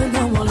telling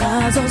no more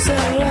lies on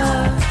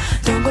Sarah.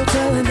 Don't go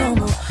telling no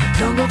more,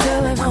 don't go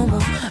telling no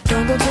more,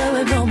 don't go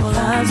telling no more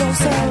lies on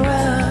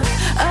Sarah.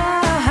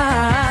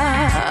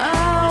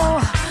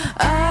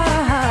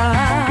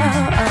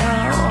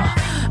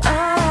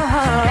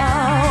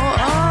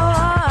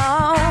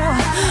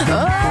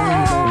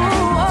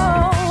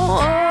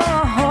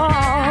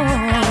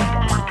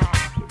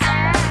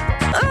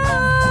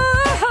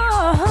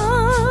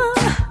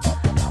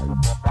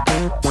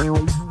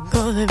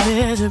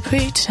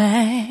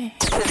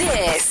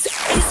 This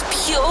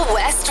is Pure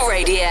West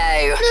Radio.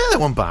 Yeah, that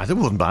wasn't bad. It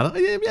wasn't bad.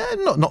 Yeah,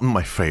 not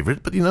my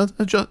favourite, but you know,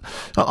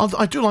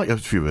 I do like a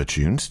few of her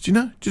tunes. Do you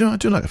know? I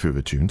do like a few of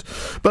her tunes.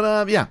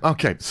 But yeah,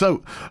 okay.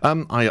 So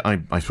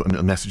I put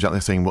a message out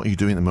there saying, "What are you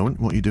doing at the moment?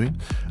 What are you doing?"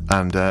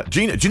 And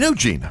Gina, do you know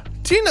Gina?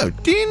 Do you know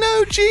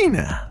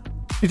Gina?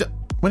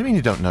 What do you mean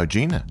you don't know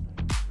Gina?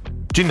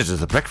 Gina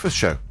does a breakfast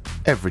show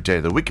every day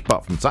of the week,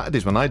 apart from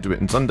Saturdays when I do it,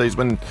 and Sundays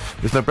when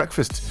there's no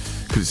breakfast,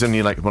 because it's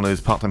only like one of those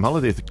part-time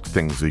holiday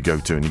things we go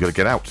to, and you got to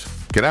get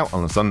out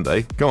on a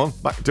Sunday. Go on,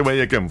 back to where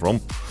you come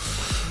from.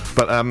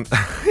 But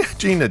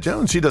Gina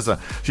Jones, she does the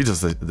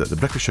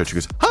breakfast show. She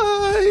goes,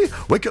 "Hi,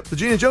 wake up the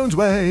Gina Jones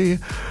way,"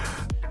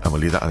 and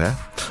we'll leave that there.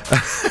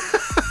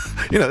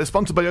 You know, they're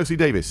sponsored by O.C.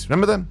 Davis.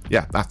 Remember them?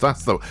 Yeah,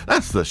 that's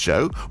the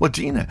show. Well,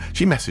 Gina,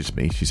 she messaged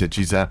me. She said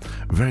she's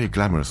very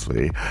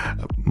glamorously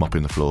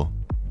mopping the floor.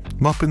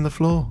 Mopping the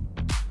floor.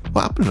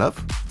 What happened, love?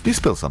 Did you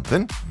spill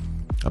something?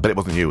 I bet it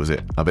wasn't you, was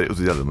it? I bet it was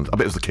the other ones. I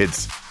bet it was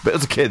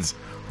the kids.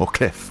 Or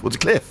Cliff. Was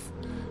it Cliff?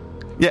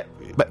 Yeah,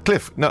 but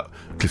Cliff. No,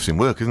 Cliff's in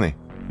work, isn't he?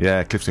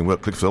 Yeah, Cliff's in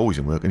work. Cliff's always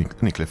in work,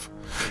 isn't he, Cliff?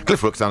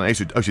 Cliff works down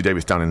at O.C.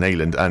 Davis down in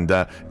Nayland, and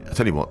I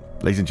tell you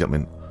what, ladies and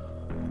gentlemen,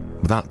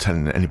 without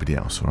telling anybody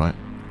else, all right?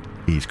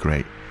 He's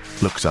great.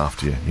 Looks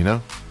after you, you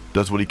know?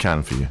 Does what he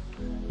can for you.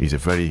 He's a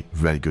very,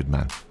 very good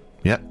man.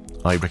 Yeah,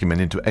 I recommend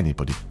him to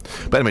anybody.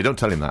 But anyway, don't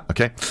tell him that,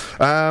 okay?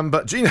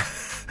 But Gina,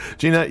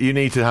 you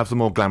need to have some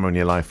more glamour in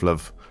your life,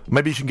 love.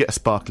 Maybe you can get a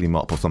sparkly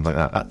mop or something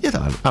like that. Yeah,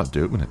 that'll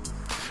do it, wouldn't it?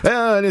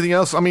 Anything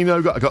else? I mean,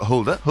 I got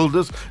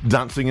Hulda's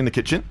dancing in the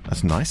kitchen.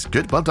 That's nice.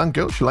 Good. Well done,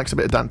 girl. She likes a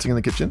bit of dancing in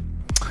the kitchen.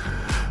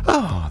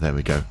 Oh, there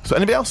we go. So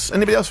anybody else for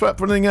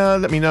anything?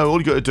 Let me know. All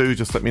you got to do is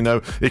just let me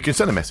know. You can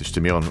send a message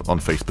to me on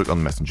Facebook,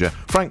 on Messenger,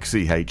 Frank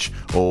CH,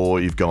 or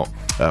you've got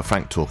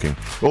Frank Talking,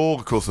 or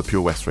of course the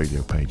Pure West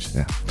Radio page.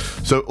 Yeah.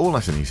 So all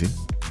nice and easy.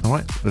 All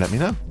right. Let me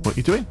know what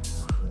you're doing.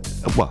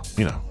 Well,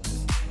 you know,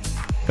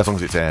 as long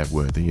as it's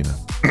airworthy, you know.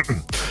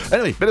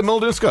 Anyway, bit of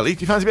Mulder and Scully.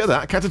 Do you fancy a bit of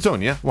that?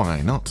 Catatonia?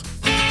 Why not?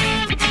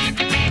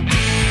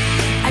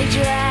 I'd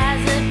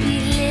rather be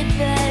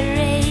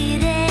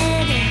liberated.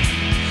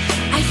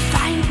 I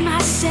find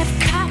myself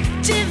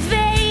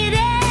captivated.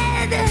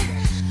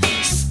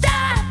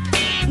 Stop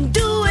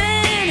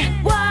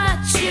doing what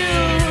you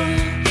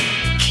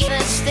keep.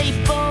 Stay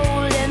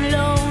bold and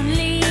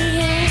lonely.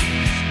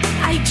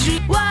 I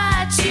dream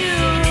what you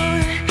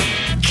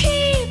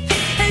keep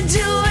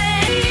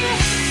doing.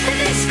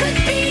 This could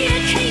be a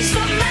case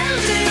for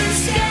Mulder and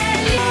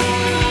Scully.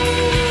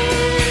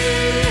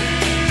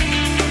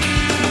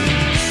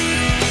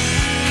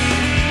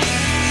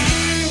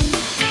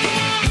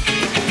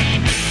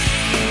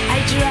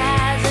 I'd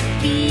rather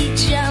be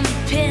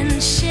jumping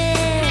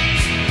ship.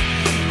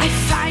 I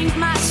find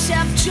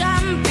myself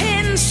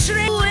jumping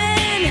straight.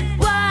 Doing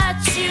what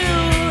you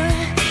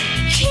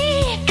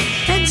keep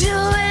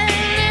doing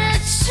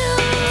it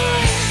too.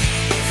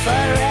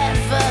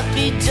 Forever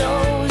be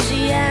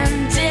dozy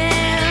and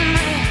dim.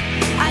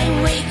 I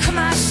wake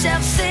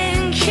myself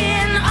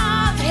thinking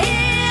of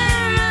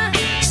him.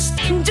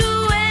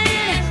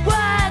 Doing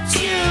what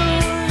you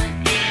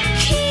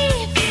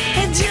keep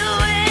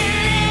doing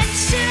it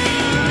too.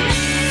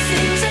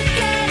 Things are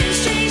getting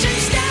strange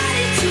and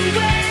starting to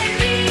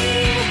worry.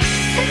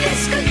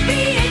 This could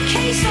be a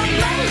case of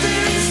Mulder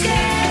and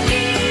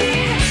Scully.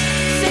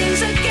 Things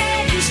are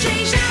getting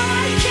strange now,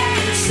 I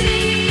can't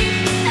sleep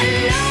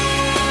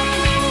alone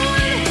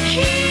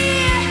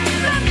here.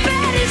 My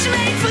bed is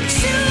made for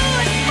two,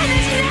 and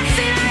there's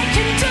nothing I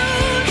can do.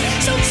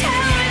 So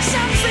tell me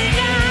something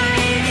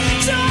I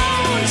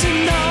don't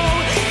know.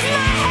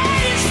 My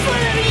head is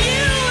full of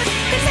you.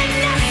 Is there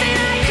nothing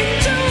I can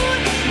do?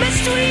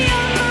 Must we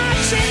all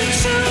march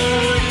into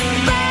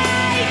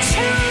by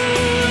two,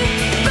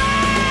 by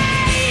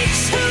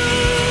two?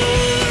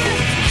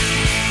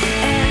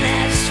 And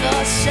as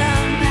for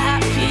some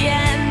happy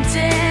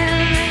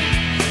ending,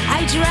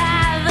 I'd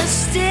rather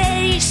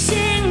stay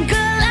single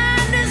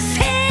and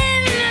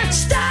thin.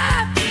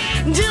 Stop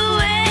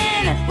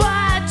doing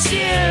what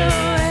you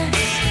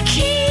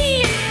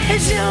keep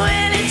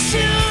doing it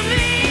to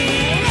me.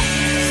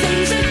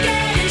 Things are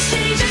getting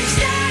strange, I'm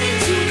starting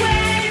to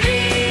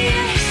worry.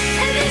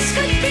 And this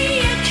could be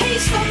a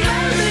case for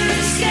Mulder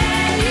and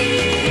Scully.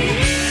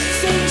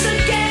 Things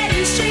are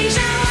getting strange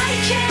now, I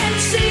can't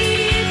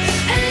sleep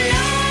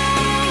alone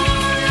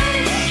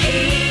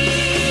here.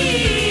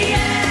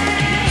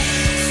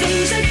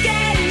 Things are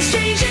getting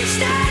strange, I'm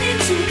starting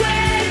to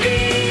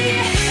worry.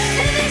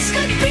 And this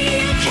could be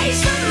a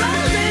case for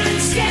Mulder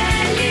and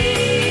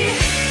Scully.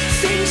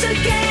 Things are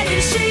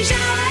getting strange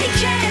now, I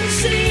can't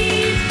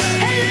sleep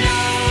alone.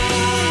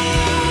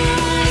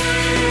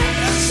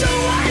 So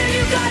what have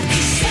you got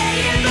to say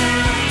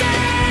about that?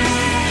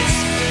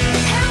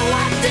 And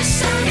what does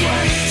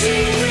someone do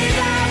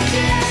without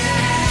love?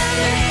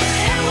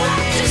 And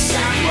what does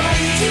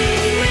someone do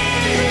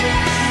with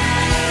love?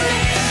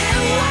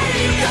 And what have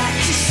you got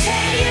to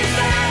say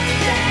about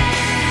that?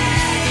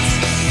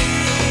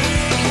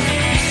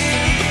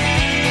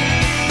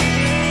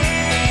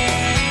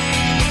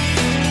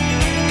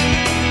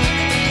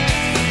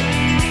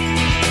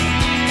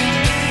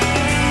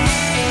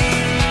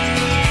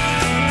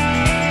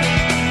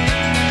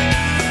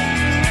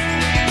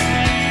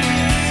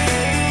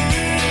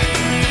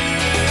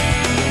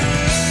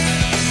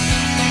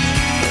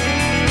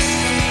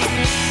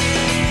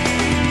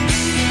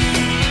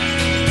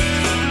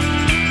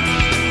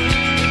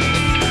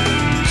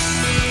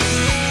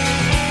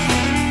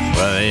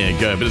 Well, there you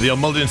go. A bit of the old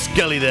Mulder and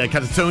Scully there,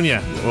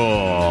 Catatonia.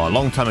 Oh, a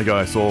long time ago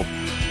I saw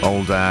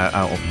old,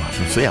 I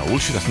shouldn't say how old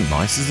she is. That's not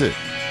nice, is it?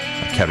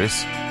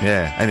 Keris.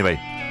 Yeah, anyway.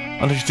 I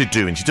don't know what she's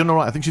doing. She's doing all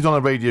right. I think she's on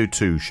a Radio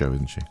 2 show,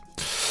 isn't she?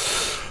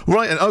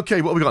 Right, and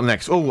okay, what have we got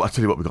next? Oh, I'll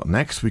tell you what we got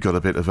next. We got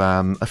a bit of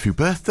a few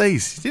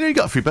birthdays. You know, you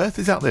got a few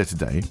birthdays out there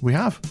today. We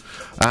have.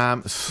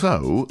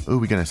 So, who are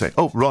we going to say?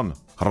 Oh, Ron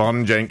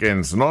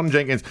Jenkins. Ron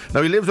Jenkins.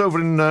 Now, he lives over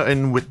in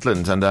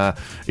Whitland, and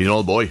he's an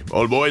old boy.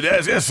 Old boy,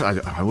 yes.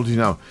 How old is he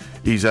now?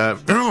 He's,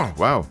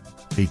 wow,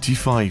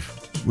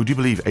 85. Would you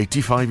believe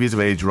 85 years of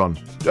age, Ron?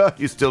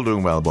 You're still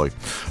doing well, boy.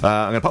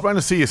 I'm going to pop round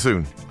and see you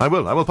soon. I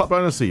will pop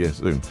round and see you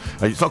soon.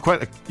 It's not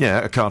quite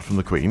a card from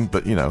the Queen,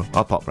 but, you know,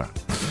 I'll pop round.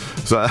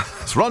 So,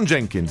 it's Ron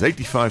Jenkins,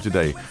 85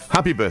 today.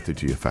 Happy birthday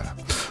to you, fella.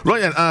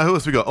 Right, then, who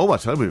else we got? Oh, I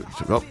tell you,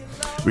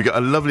 we got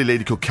a lovely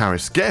lady called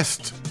Caris.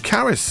 Guest,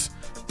 Caris,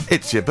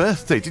 it's your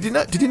birthday. Did you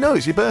know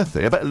it's your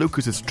birthday? I bet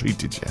Lucas has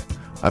treated you.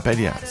 I bet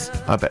he has.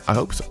 I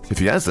hope so. If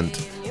he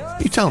hasn't,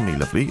 you tell me,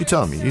 lovely. You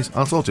tell me.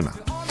 I'll sort him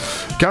out.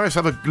 Caris,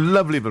 have a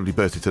lovely, lovely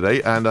birthday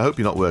today, and I hope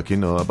you're not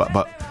working.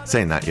 But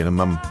saying that, your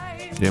mum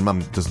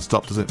doesn't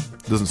stop, does it?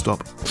 Doesn't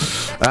stop.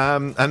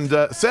 And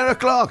Sarah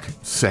Clark.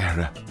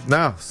 Sarah,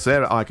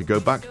 I could go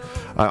back.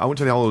 I won't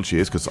tell you how old she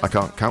is because I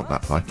can't count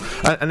that high.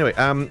 Anyway,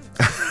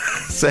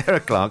 Sarah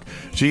Clark.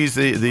 She's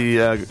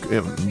the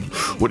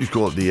what do you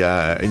call it?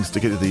 The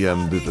instigator,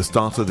 the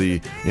starter,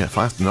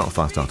 not a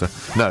fast starter.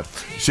 No,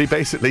 she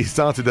basically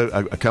started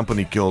a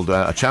company called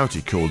a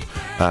charity called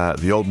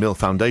the Old Mill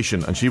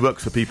Foundation, and she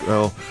works for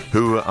people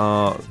who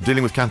are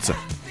dealing with cancer.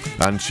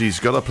 and she's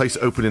got a place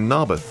open in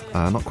Narberth.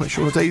 Not quite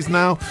sure the days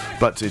now,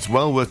 but it's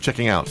well worth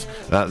checking out.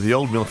 The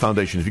Old Mill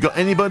Foundation. If you've got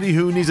anybody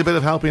who needs a bit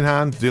of helping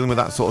hand dealing with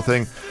that sort of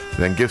thing,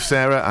 then give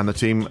Sarah and the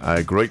team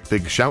a great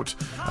big shout.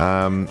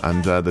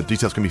 And the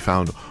details can be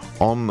found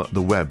on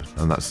the web,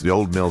 and that's the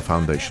Old Mill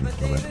Foundation on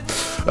the web.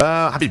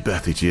 Happy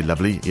birthday to you,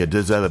 lovely. You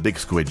deserve a big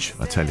squidge,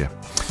 I tell you.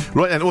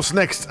 Right then, what's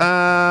next?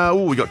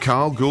 We got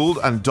Carl Gould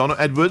and Donna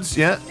Edwards,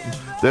 yeah.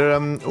 They're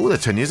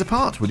 10 years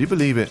apart. Would you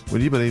believe it?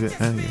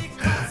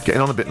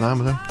 Getting on a bit now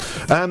with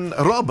them.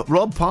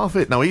 Rob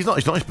Parfitt. No, it's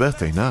not his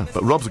birthday, no.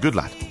 But Rob's a good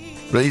lad.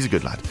 He's a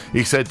good lad.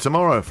 He said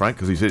tomorrow, Frank,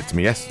 because he said it to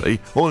me yesterday,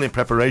 all in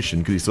preparation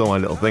because he saw my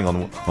little thing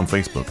on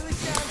Facebook.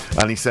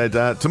 And he said,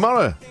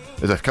 tomorrow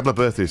there's a couple of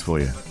birthdays for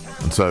you.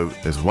 And so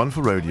there's one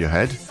for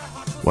Radiohead,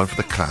 one for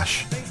The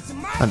Clash,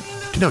 and do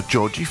you know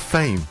Georgie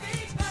Fame?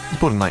 He was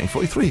born in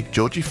 1943.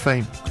 Georgie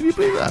Fame. Can you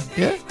believe that?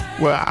 Yeah.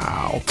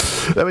 Wow.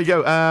 There we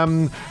go.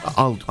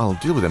 I'll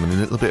deal with them in a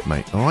little bit,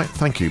 mate. All right.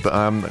 Thank you. But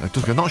I'm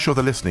not sure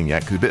they're listening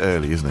yet because it's a bit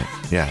early, isn't it?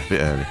 Yeah, a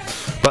bit early.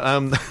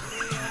 But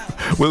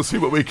we'll see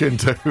what we can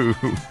do.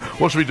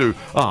 What should we do?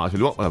 I tell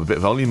you what, we'll have a bit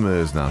of Ollie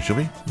Murs now, shall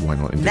we? Why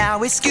not? Indeed.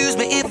 Now excuse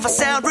me if I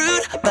sound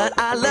rude, but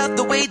I love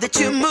the way that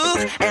you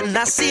move, and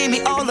I see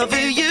me all over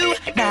you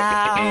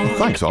now.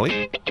 Thanks,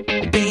 Ollie.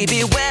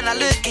 Baby, when I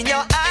look in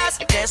your eyes,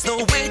 there's no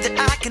way that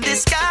I can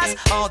disguise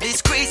all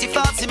these crazy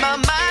thoughts in my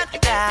mind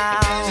now.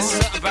 There's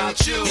something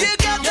about you. You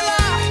got the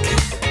lock,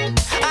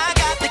 I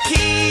got the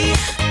key.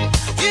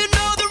 You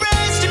know the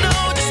rest, you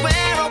know just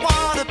where I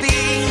wanna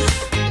be.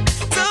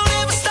 Don't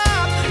ever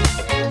stop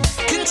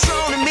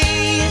controlling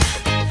me.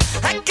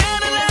 I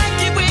kinda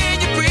like it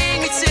when you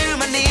bring me to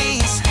my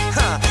knees.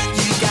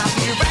 You got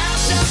me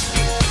wrapped up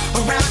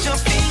around your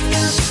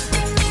fingers.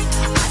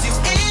 I do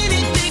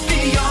anything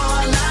for your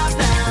love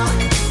now.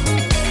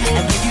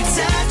 And when you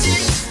touch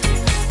it,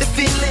 the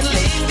feeling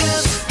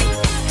lingers.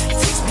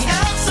 Takes me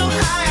up so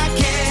high I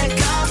can't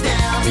calm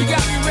down. You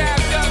got me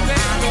wrapped up, man.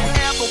 I don't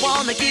ever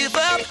wanna give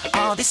up.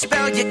 All this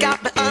spell you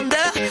got me under.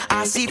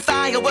 I see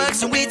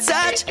fireworks when we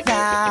touch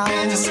now.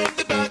 There's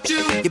something about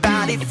you. Your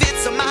body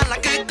fits on mine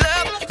like a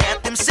glove.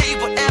 Let them say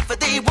whatever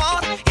they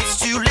want. It's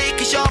too late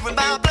 'cause you're in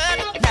my blood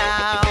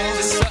now.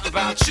 There's something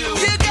about you.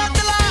 You got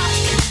the lock,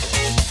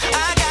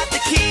 I got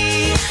the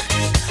key.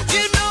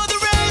 You know the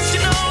rest,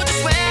 you know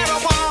just where I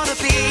wanna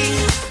be.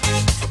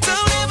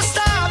 Don't ever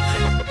stop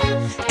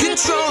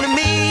controlling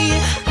me.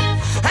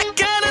 I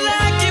kinda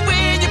like it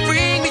when you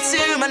bring me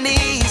to my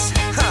knees.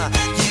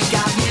 You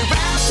got me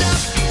wrapped up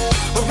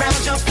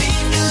around your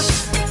fingers.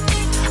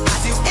 I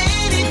do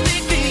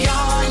anything for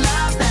your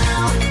love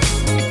now.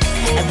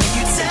 And when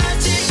you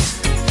touch it,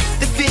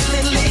 the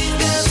feeling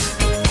lingers.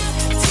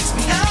 Takes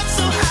me up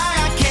so high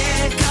I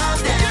can't calm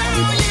down.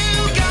 You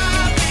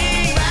got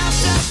me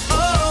wrapped up,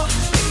 oh.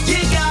 You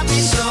got me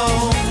so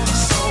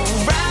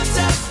wrapped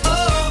up,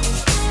 oh.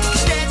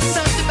 'Cause there's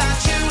something about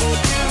you.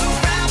 You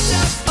wrapped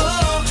up,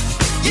 oh.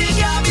 You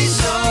got me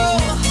so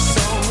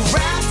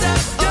wrapped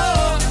up,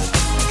 oh.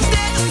 'Cause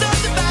there's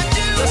something about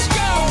you. Let's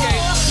go.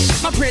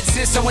 My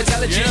princess so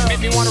intelligent, make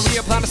me want to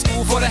reapply to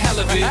school for the hell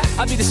of it.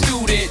 I'll be the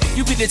student,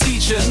 you be the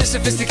teacher. Miss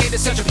Sophisticated,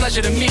 such a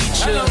pleasure to meet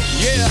you.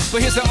 Yeah,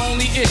 but here's the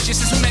only issue.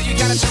 Since we met, you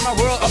gotta turn my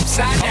world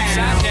upside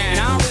down. And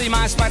I don't really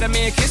mind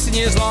Spider-Man kissing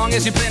you as long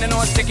as you're planning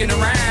on sticking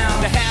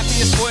around. The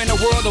happiest boy in the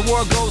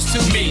world goes to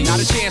me. Not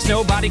a chance,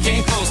 nobody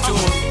came close to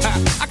him.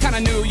 I kinda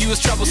knew you was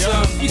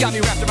troublesome. You got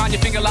me wrapped around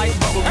your finger like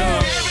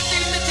bubblegum.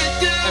 Everything that you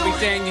do,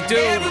 Everything you do.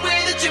 every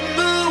way that you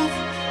move,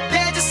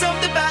 there's just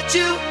something about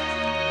you.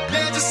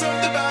 There's just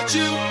something about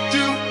you.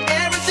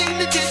 Everything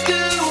that you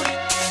do,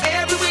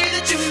 every way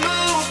that you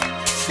move,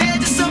 there's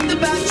just something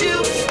about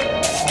you.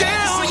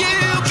 Girl, you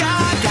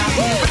got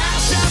me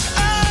wrapped up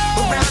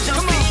around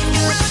your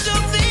fingers.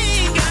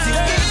 I do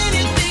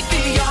anything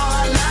for your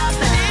love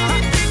now.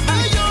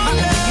 And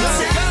when you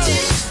touch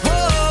it,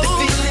 the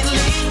feeling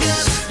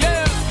lingers.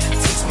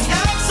 Takes me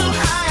up so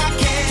high I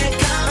can't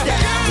calm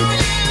down.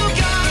 You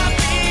got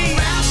me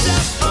wrapped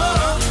up,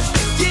 oh.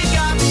 You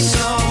got me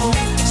so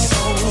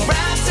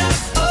wrapped up,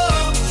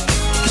 oh.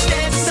 'Cause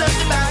there's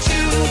something about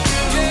you.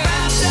 You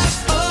wrapped up,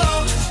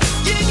 oh.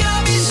 You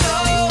got me so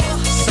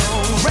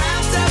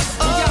wrapped up,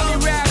 oh.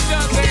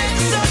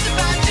 There's something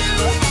about you.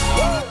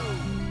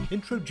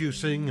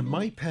 Introducing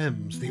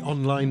MyPems, the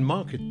online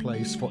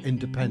marketplace for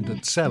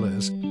independent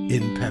sellers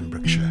in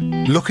Pembrokeshire.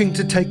 Looking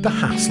to take the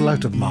hassle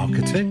out of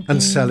marketing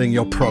and selling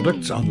your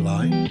products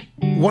online?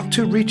 Want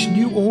to reach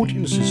new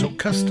audiences or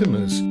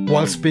customers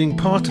whilst being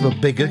part of a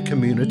bigger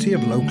community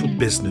of local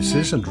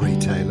businesses and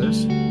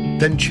retailers?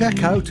 Then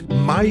check out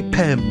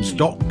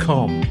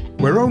mypems.com.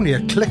 We're only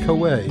a click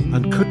away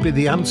and could be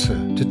the answer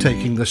to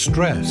taking the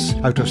stress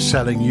out of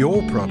selling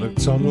your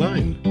products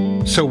online.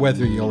 So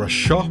whether you're a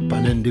shop,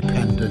 an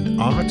independent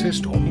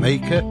artist or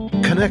maker,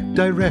 connect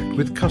direct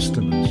with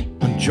customers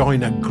and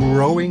join a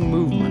growing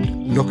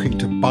movement looking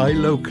to buy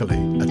locally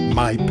at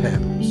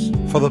MyPems.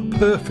 For the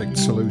perfect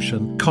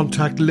solution,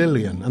 contact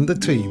Lillian and the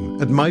team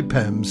at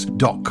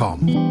mypems.com.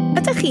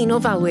 Ydych chi'n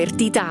ofalwyr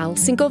di-dal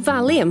sy'n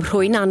gofalu am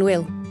rhwy'n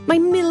annwyl? Mae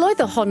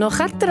miloedd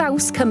ohonoch ar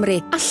draws Cymru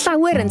a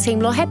llawer yn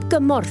teimlo heb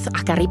gymorth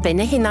ac ar ei ben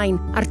eu hunain,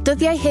 a'r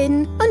dyddiau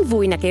hyn yn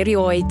fwy nag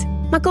erioed.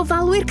 Mae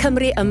Gofalwyr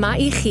Cymru yma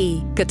i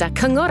chi, gyda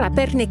cyngor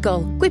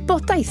abernigol,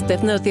 gwybodaeth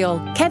defnyddiol,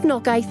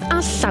 cefnogaeth a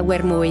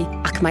llawer mwy,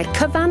 ac mae'r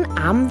cyfan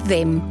am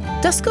ddim.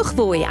 Dysgwch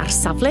fwy ar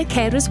safle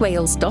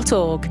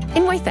carerswales.org.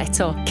 Unwaith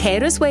eto,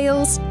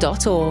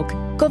 carerswales.org.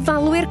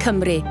 Gofalwyr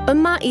Cymru,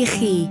 yma i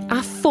chi,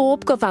 a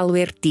phob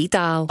gofalwyr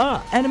di-dal.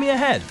 Ah, enemy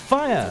ahead.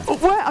 Fire. Oh,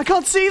 where? I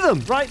can't see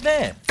them. Right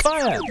there.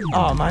 Fire.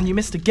 Oh, man, you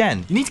missed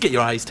again. You need to get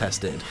your eyes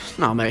tested.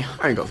 Nah, mate,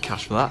 I ain't got the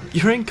cash for that.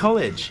 You're in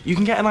college. You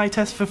can get an eye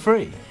test for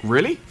free.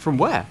 Really? From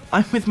where?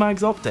 I'm with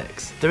Mags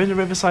Optics. They're in the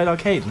Riverside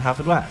Arcade in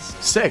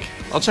Haverfordwest. Sick.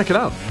 I'll check it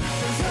out.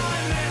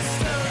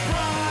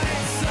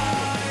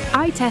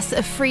 Eye tests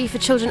are free for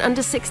children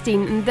under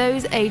 16 and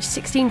those aged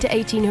 16 to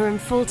 18 who are in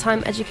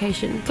full-time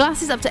education.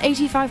 Glasses up to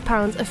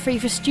 £85 are free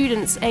for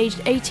students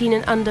aged 18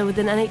 and under with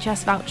an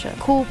NHS voucher.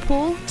 Call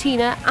Paul,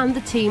 Tina and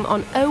the team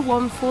on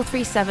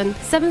 01437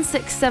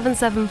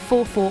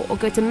 767744 or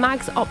go to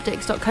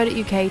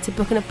magsoptics.co.uk to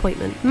book an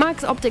appointment.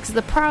 Mags Optics are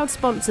the proud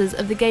sponsors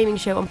of the gaming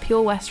show on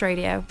Pure West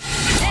Radio.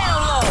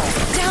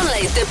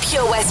 Download the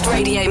Pure West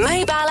Radio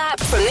mobile app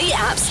from the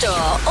App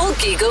Store or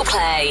Google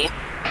Play.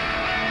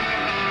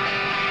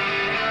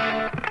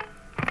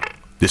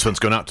 This one's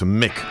going out to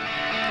Mick.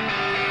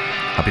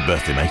 Happy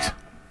birthday, mate.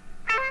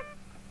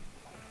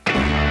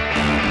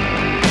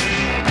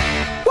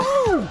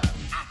 Woo!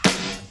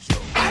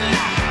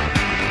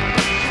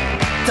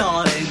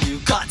 Darling, you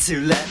got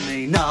to let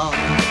me know.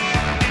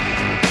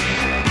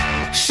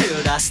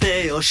 Should I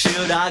stay or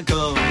should I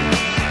go?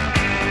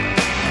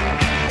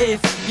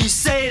 If you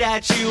say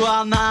that you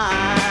are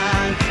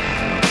mine,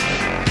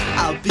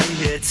 I'll be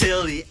here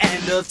till the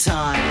end of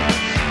time.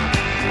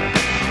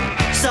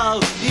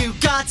 So you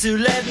got to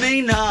let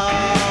me know.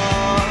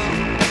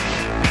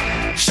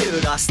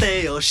 Should I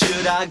stay or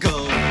should I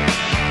go?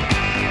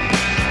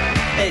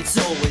 It's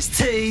always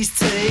tease,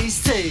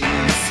 tease, tease.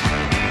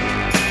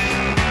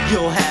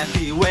 You're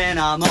happy when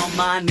I'm on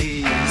my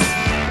knees.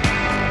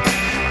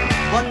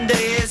 One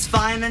day it's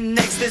fine and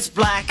next it's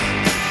black.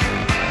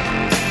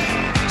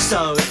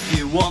 So if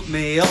you want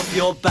me off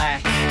your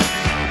back,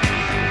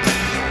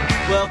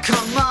 well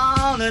come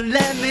on and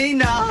let me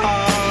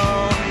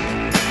know.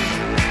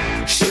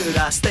 Should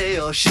I stay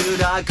or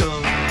should I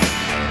go?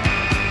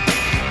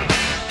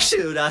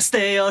 Should I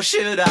stay or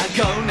should I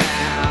go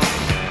now?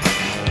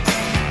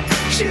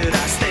 Should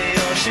I stay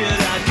or should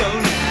I go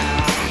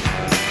now?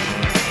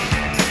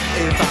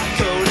 If I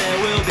go there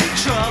will be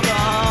trouble,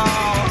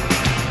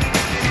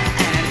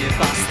 and if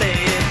I stay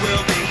it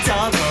will be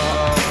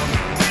double.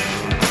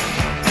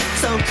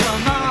 So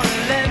come on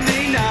and let me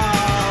know.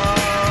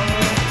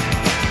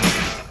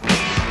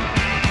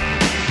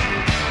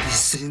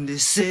 This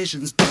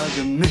indecision's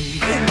bugging me.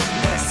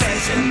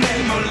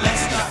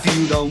 If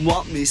you don't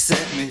want me,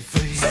 set me free.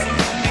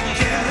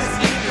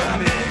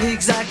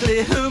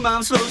 Exactly whom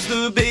I'm supposed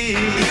to be.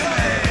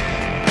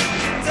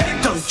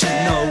 Don't you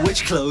know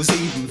which clothes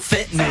even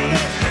fit me?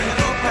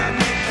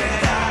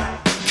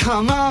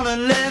 Come on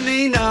and let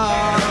me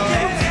know.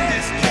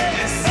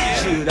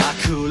 Should I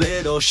cool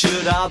it or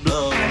should I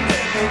blow?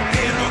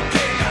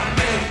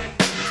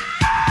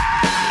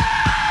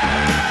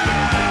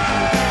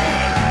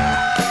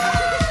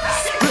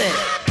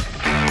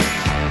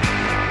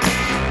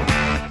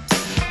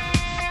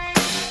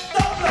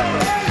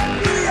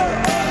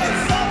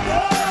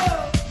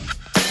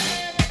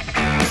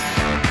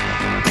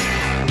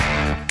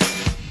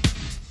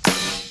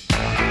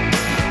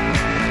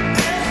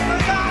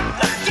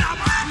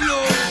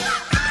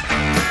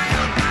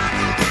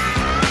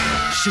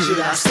 Should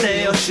I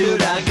stay or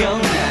should I go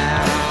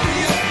now?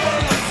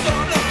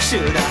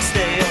 Should I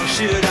stay or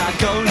should I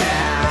go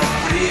now?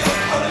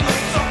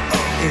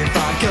 If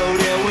I go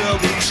there will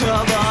be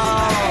trouble,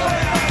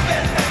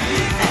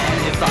 and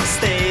if I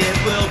stay it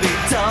will be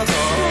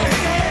double.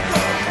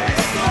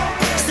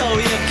 So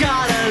you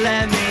gotta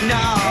let me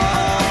know.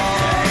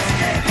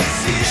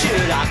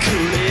 Should I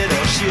cool it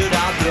or should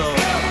I blow?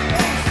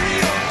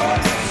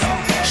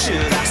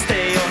 Should I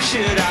stay or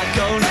should I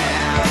go now?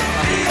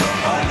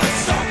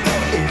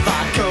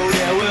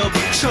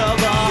 Trouble,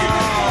 and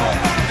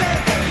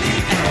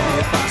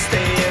if I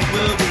stay it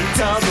will be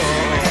double.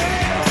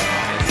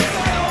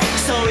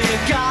 So you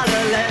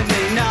gotta let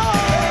me know.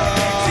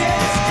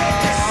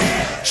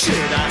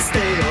 Should I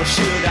stay or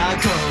should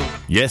I go?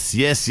 Yes,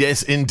 yes,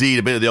 yes, indeed.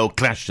 A bit of the old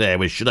clash there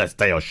with should I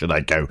stay or should I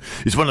go?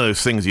 It's one of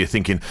those things you're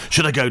thinking,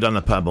 should I go down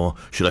the pub or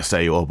should I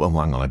stay? Or, oh,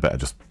 hang on, I better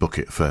just book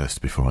it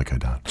first before I go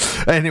down.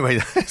 Anyway,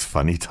 that's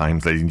funny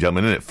times, ladies and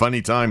gentlemen, isn't it?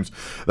 Funny times.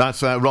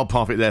 That's Rob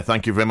Parfitt there.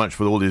 Thank you very much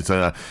for all his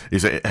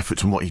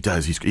efforts and what he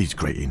does. He's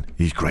great in.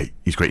 He's great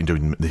in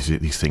doing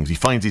these things. He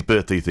finds his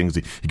birthday things.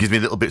 He gives me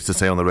little bits to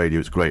say on the radio.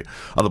 It's great.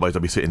 Otherwise,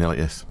 I'll be sitting there like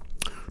this.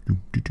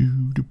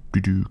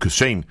 Because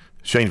Shane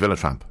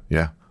Villatramp,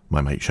 yeah, my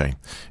mate Shane,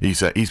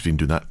 he's been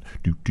doing that,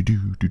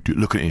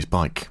 looking at his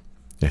bike.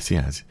 Yes, he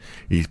has.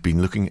 He's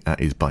been looking at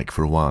his bike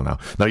for a while now.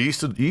 Now, he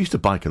used to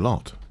bike a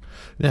lot.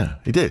 Yeah,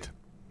 he did.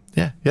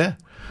 Yeah.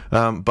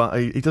 But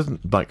he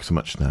doesn't bike so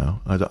much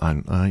now. He's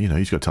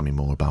got to tell me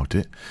more about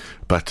it.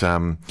 But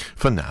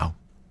for now,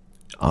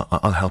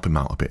 I'll help him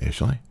out a bit here,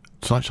 shall I?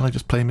 Shall I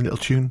just play him a little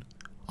tune?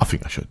 I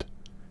think I should.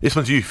 This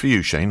one's for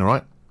you, Shane, all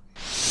right?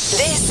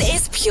 This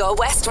is Pure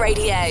West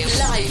Radio,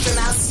 live from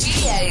our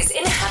studios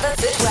in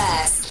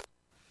Haverfordwest.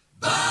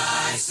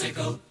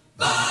 Bicycle.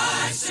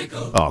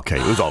 Okay,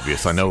 it was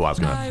obvious. I know I was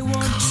going I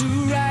want to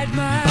ride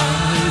my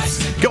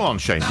bicycle. Go on,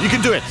 Shane. You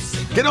can do it.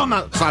 Get on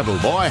that saddle,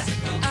 boy.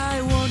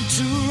 I want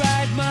to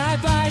ride my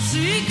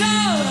bicycle.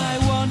 I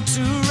want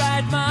to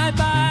ride my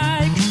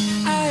bike.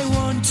 I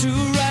want to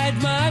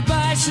ride my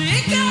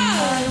bicycle.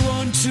 I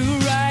want to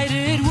ride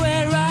it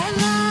where I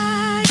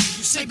like.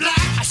 You say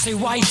black, I say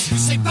white. You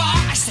say bar,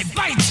 I say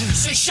bite. You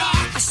say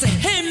shark, I say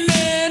him.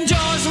 And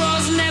Jaws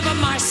was never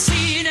my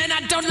scene, and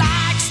I don't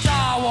like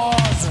Star Wars.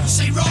 You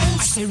say Rose,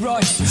 I say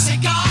Royce. You say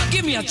God,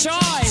 give me a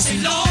choice. You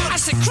say Lord, I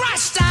say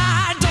Christ.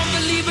 I don't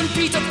believe in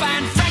Peter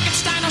Pan,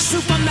 Frankenstein, or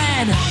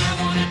Superman. All I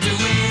wanna do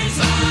is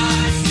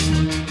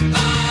bicycle.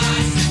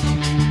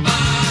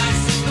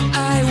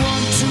 I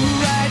want to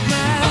ride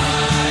my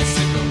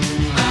bicycle.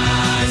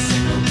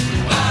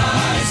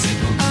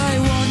 I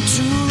want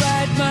to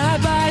ride my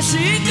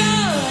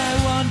bicycle. I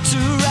want to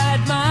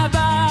ride my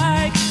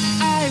bike.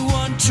 I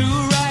want to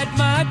ride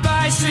my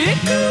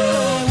bicycle.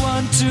 I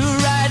want to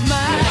ride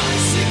my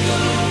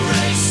bicycle.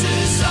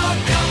 Races are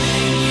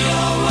coming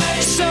your way.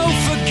 So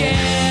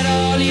forget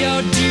all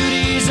your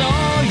duties,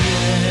 oh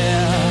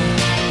yeah.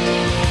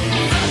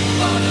 Red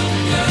bottom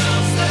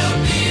girls, they'll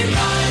be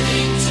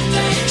riding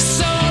today.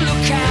 So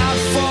look out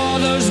for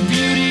those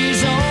beauties,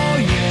 oh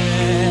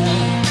yeah.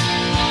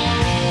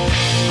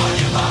 On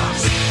your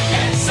marks,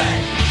 get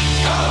set,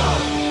 go!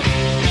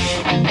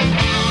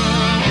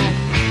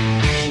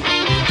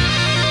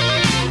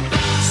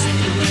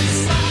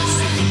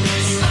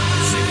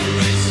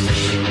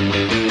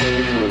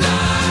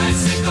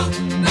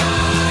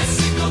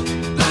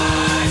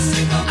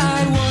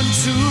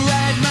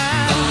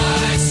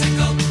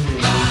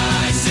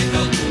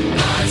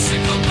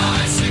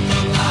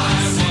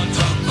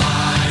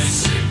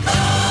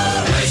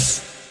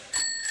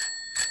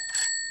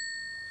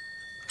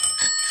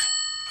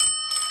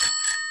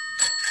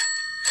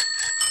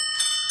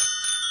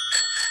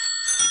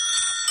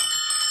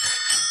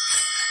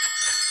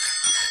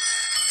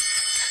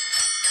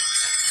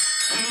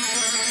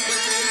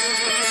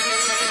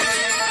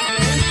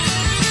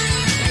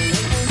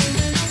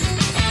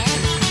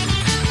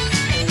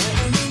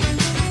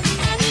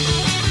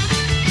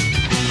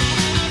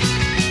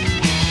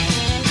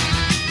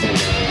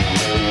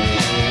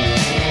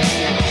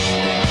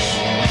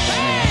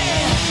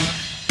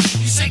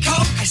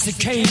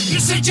 You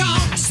say John,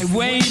 I say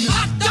Wayne,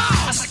 hot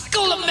dog, I say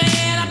cooler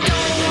man. I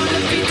don't want to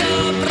be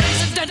the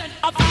president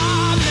of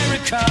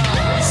America.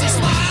 I say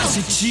smile, I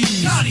say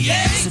cheese, Cartier,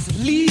 I say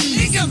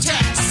please, income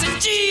tax. I say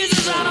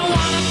Jesus, I don't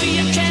want to be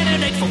a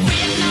candidate for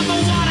Vietnam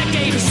or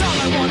Watergate. Cause all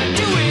I want to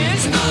do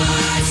is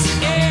ice,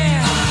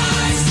 yeah,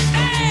 ice,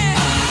 yeah,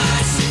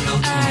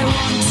 bicycle. I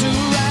want to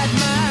ride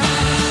my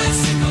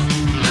bicycle,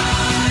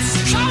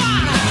 bicycle. Come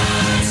on,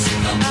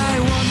 bicycle.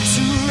 I want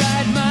to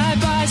ride my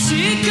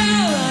bicycle.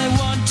 I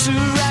want to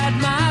ride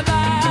my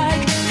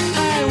bike.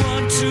 I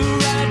want to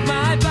ride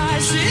my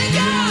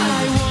bicycle.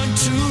 I want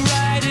to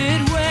ride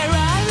it where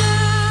I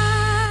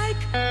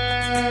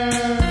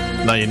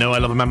like. Now you know I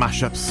love my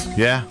mashups,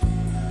 yeah?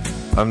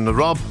 And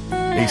Rob,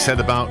 he said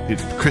about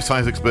Chris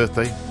Isaac's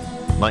birthday,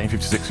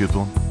 1956 he was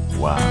born.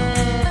 Wow.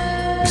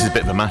 This is a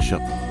bit of a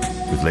mashup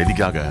with Lady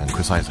Gaga and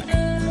Chris Isaac.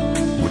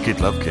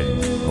 Wicked Love King.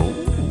 Oh.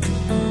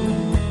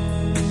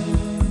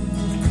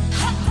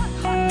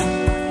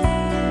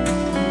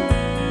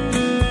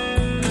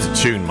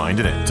 Tune, mind,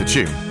 isn't it? It's a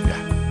tune, yeah.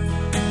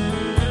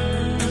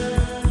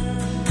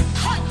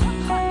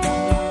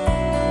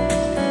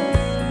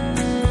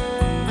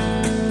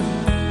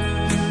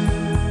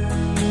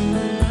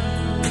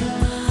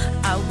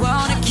 I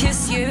wanna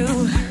kiss you,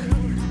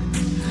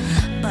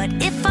 but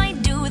if I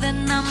do,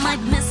 then I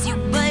might miss you,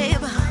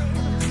 babe.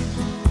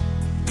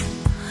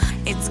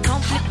 It's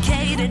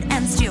complicated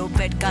and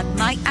stupid. Got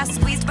my ass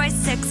squeezed by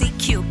sexy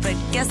Cupid.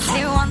 Guess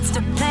he wants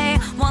to play.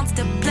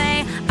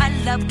 I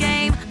love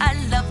game.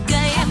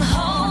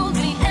 Hold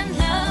me and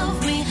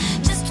love me.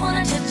 Just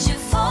wanna touch you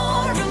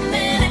for a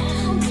minute.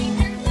 Hold me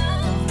and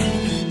love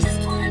me.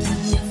 Just wanna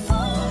touch you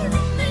for a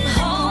minute.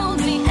 Hold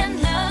me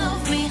and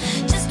love me.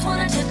 Just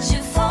wanna touch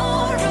you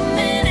for a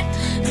minute.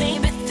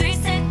 Maybe 3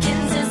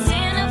 seconds is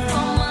enough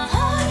for my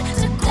heart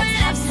to quit. Let's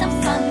have some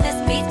fun. This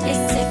beat is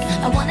sick.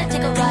 I wanna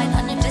take a ride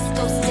on your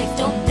disco stick.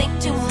 Don't think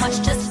too much,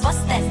 just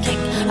bust that kick.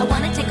 I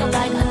wanna take a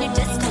ride on your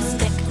disco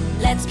stick.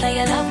 Let's play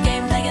a love game.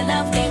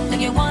 Do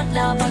you want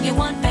love or you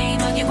want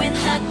fame? Or you win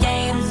the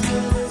game?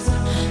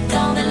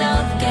 Don't the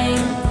love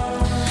game.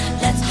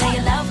 Let's play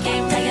a love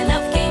game. Do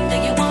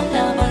you want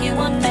love or you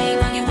want fame?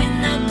 Or you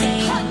win the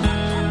game?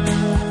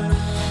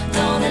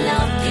 Don't the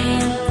love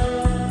game.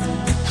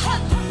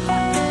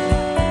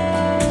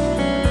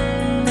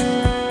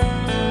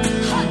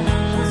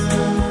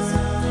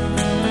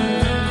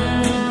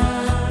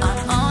 I'm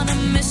on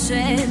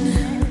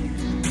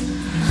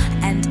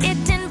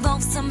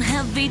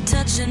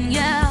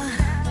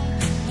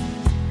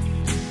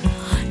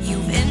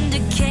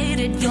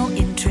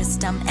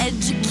honest, I'm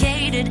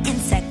educated in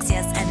sex,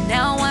 yes, and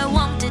now I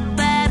want it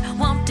bad,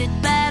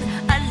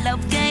 I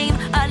love game,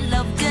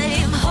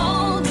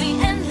 hold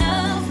me and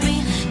love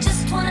me,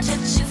 just wanna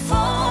touch you for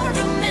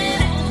a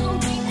minute.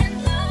 Hold me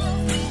and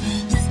love me,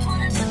 just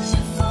wanna touch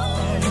you for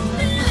a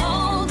minute.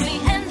 Hold me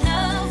and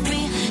love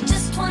me,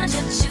 just wanna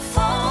touch you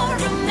for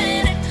a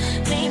minute.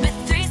 Maybe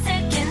 3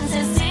 seconds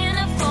is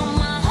enough for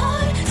my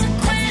heart to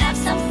quit.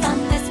 Let's have some fun,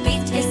 this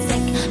beat is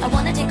sick. I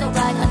wanna take a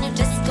ride on your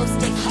disco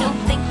stick. Don't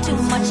think too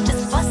much,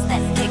 just bust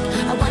that kick.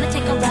 I wanna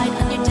take a ride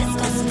on your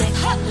disco stick.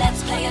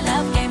 Let's play a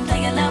love game, do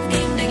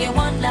you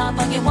want love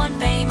or you want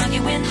fame? Are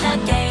you in the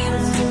game?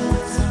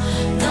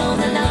 Know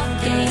the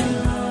love game.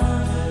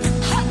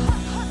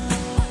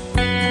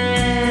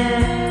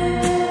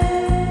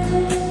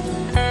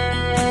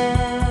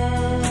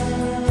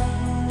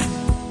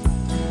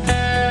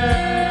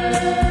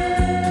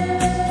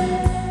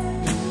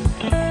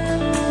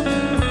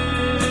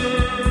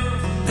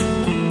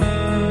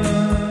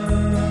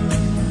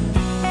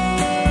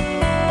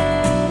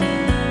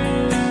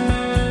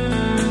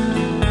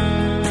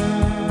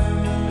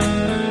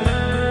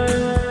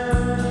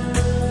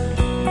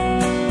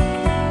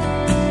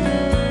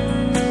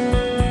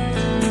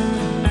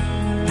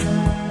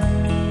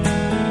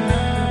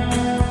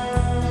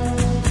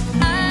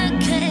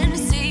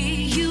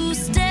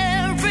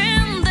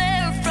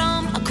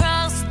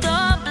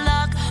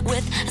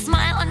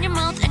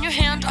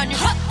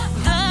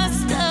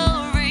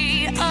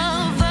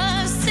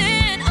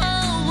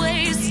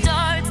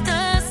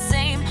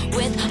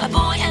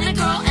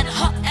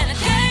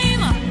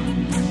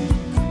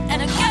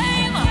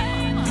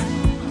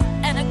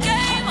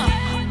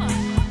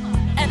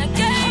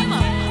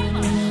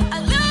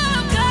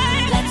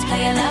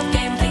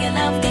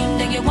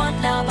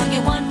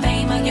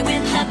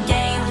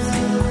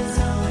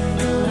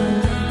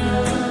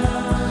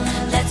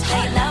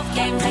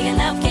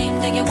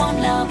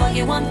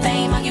 You want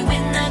fame, are you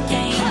in the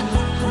game?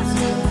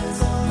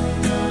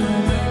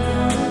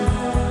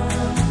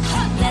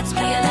 Let's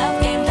play a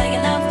love game,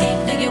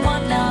 do you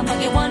want love, or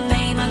you want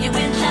fame, are you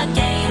in the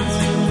game?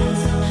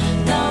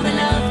 Know the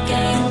love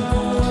game.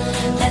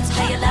 Let's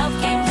play a love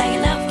game,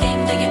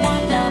 do you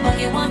want love, or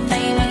you want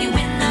fame, are you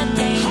in the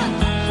game?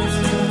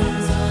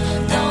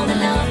 Know the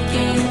love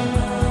game.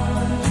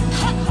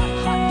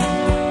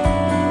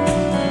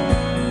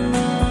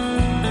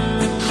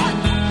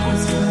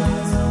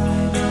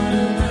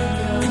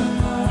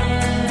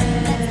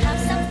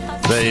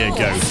 There you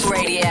go.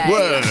 Radio.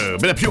 Whoa,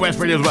 bit of Pure West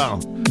Radio as well.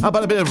 How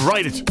about a bit of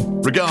Ride It?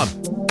 Regard.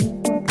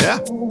 Yeah?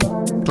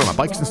 Talking about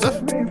bikes and stuff.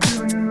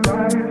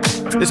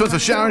 This one's for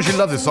Sharon, she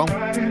loves this song.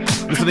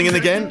 Listening in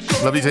again.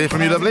 Lovely to hear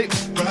from you, lovely.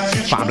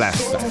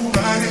 Fabulous.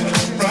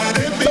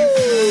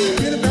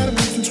 Been about a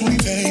month and 20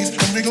 days.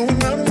 And we're going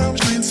round and round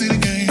playing city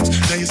games.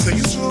 Now you say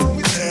you slow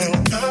it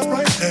down, not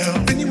right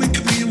now. Then you wake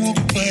up me and walk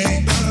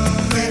away.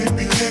 Let it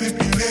be, let it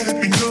be, let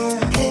it be known.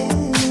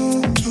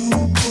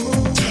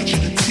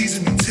 Touching and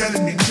teasing me,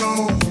 telling me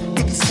no.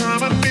 But this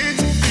time I need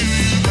to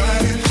feel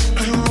ride it.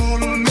 I don't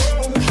roll alone,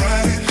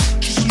 ride it.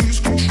 Just lose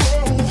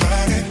control,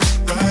 ride it.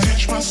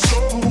 Catch my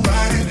soul,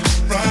 ride it.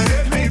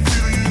 Make me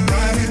feel you,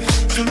 ride it.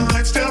 Turn the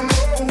lights down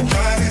low,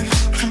 ride it.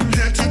 From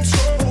head to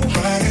toe,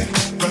 ride it.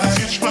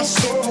 Catch my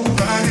soul,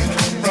 ride it.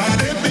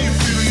 Make me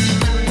feel you.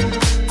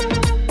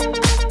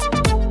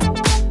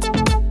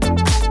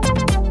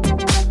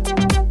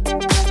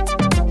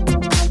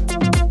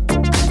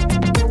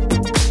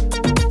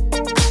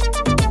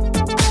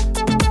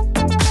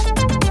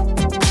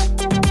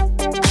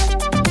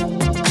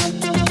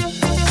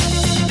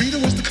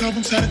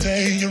 On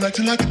Saturday, you're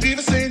acting like a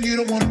diva, saying you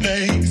don't want to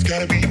pay. It's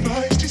gotta be your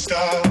feisty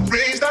style,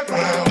 raise that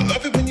ground. I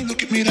love it when you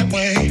look at me that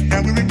way.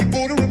 Now we're in the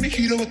border and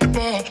mojito at the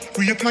bar.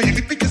 Reapply your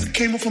lip because it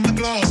came off from the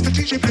glass. The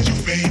DJ plays your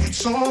favorite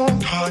song,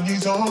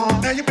 Kanye's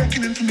on. Now you're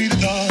beckoning for me to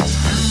dance.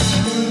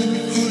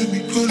 Pulling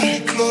me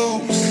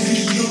close.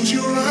 You close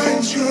your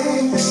eyes, you're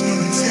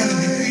telling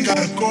me we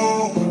gotta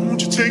go.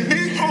 Won't you take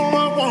me home?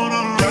 I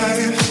wanna ride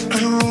it. I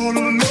don't roll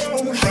alone,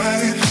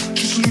 ride it.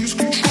 Just lose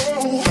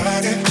control,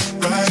 ride it.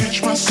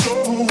 Catch my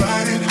soul,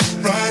 ride it,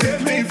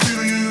 make me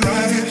feel you,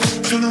 ride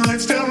it. Turn the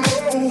lights down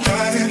low,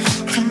 ride it.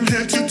 From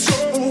head to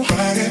toe,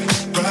 ride it.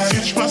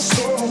 Catch my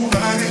soul,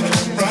 ride it,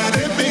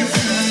 make me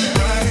feel you,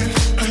 ride it.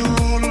 I don't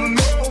roll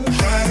alone,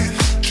 ride it.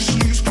 Just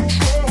lose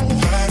control,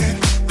 ride it.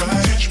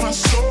 Catch my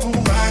soul,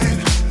 ride it,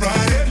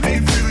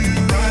 make me feel you,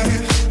 ride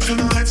it. Turn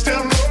the lights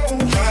down low,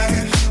 ride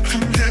it.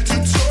 From head to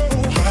toe,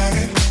 ride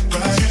it.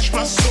 Catch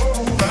my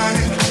soul, ride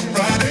it,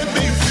 make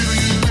me feel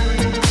you.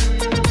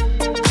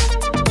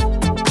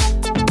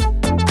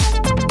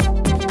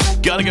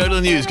 Gotta go to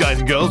the news, guys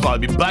and girls. I'll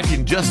be back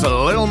in just a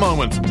little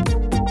moment.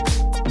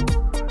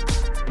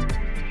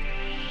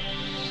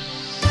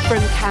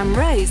 From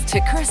Camrose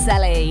to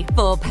Crossley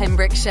for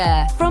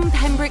Pembrokeshire. From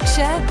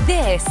Pembrokeshire,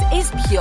 this is Pure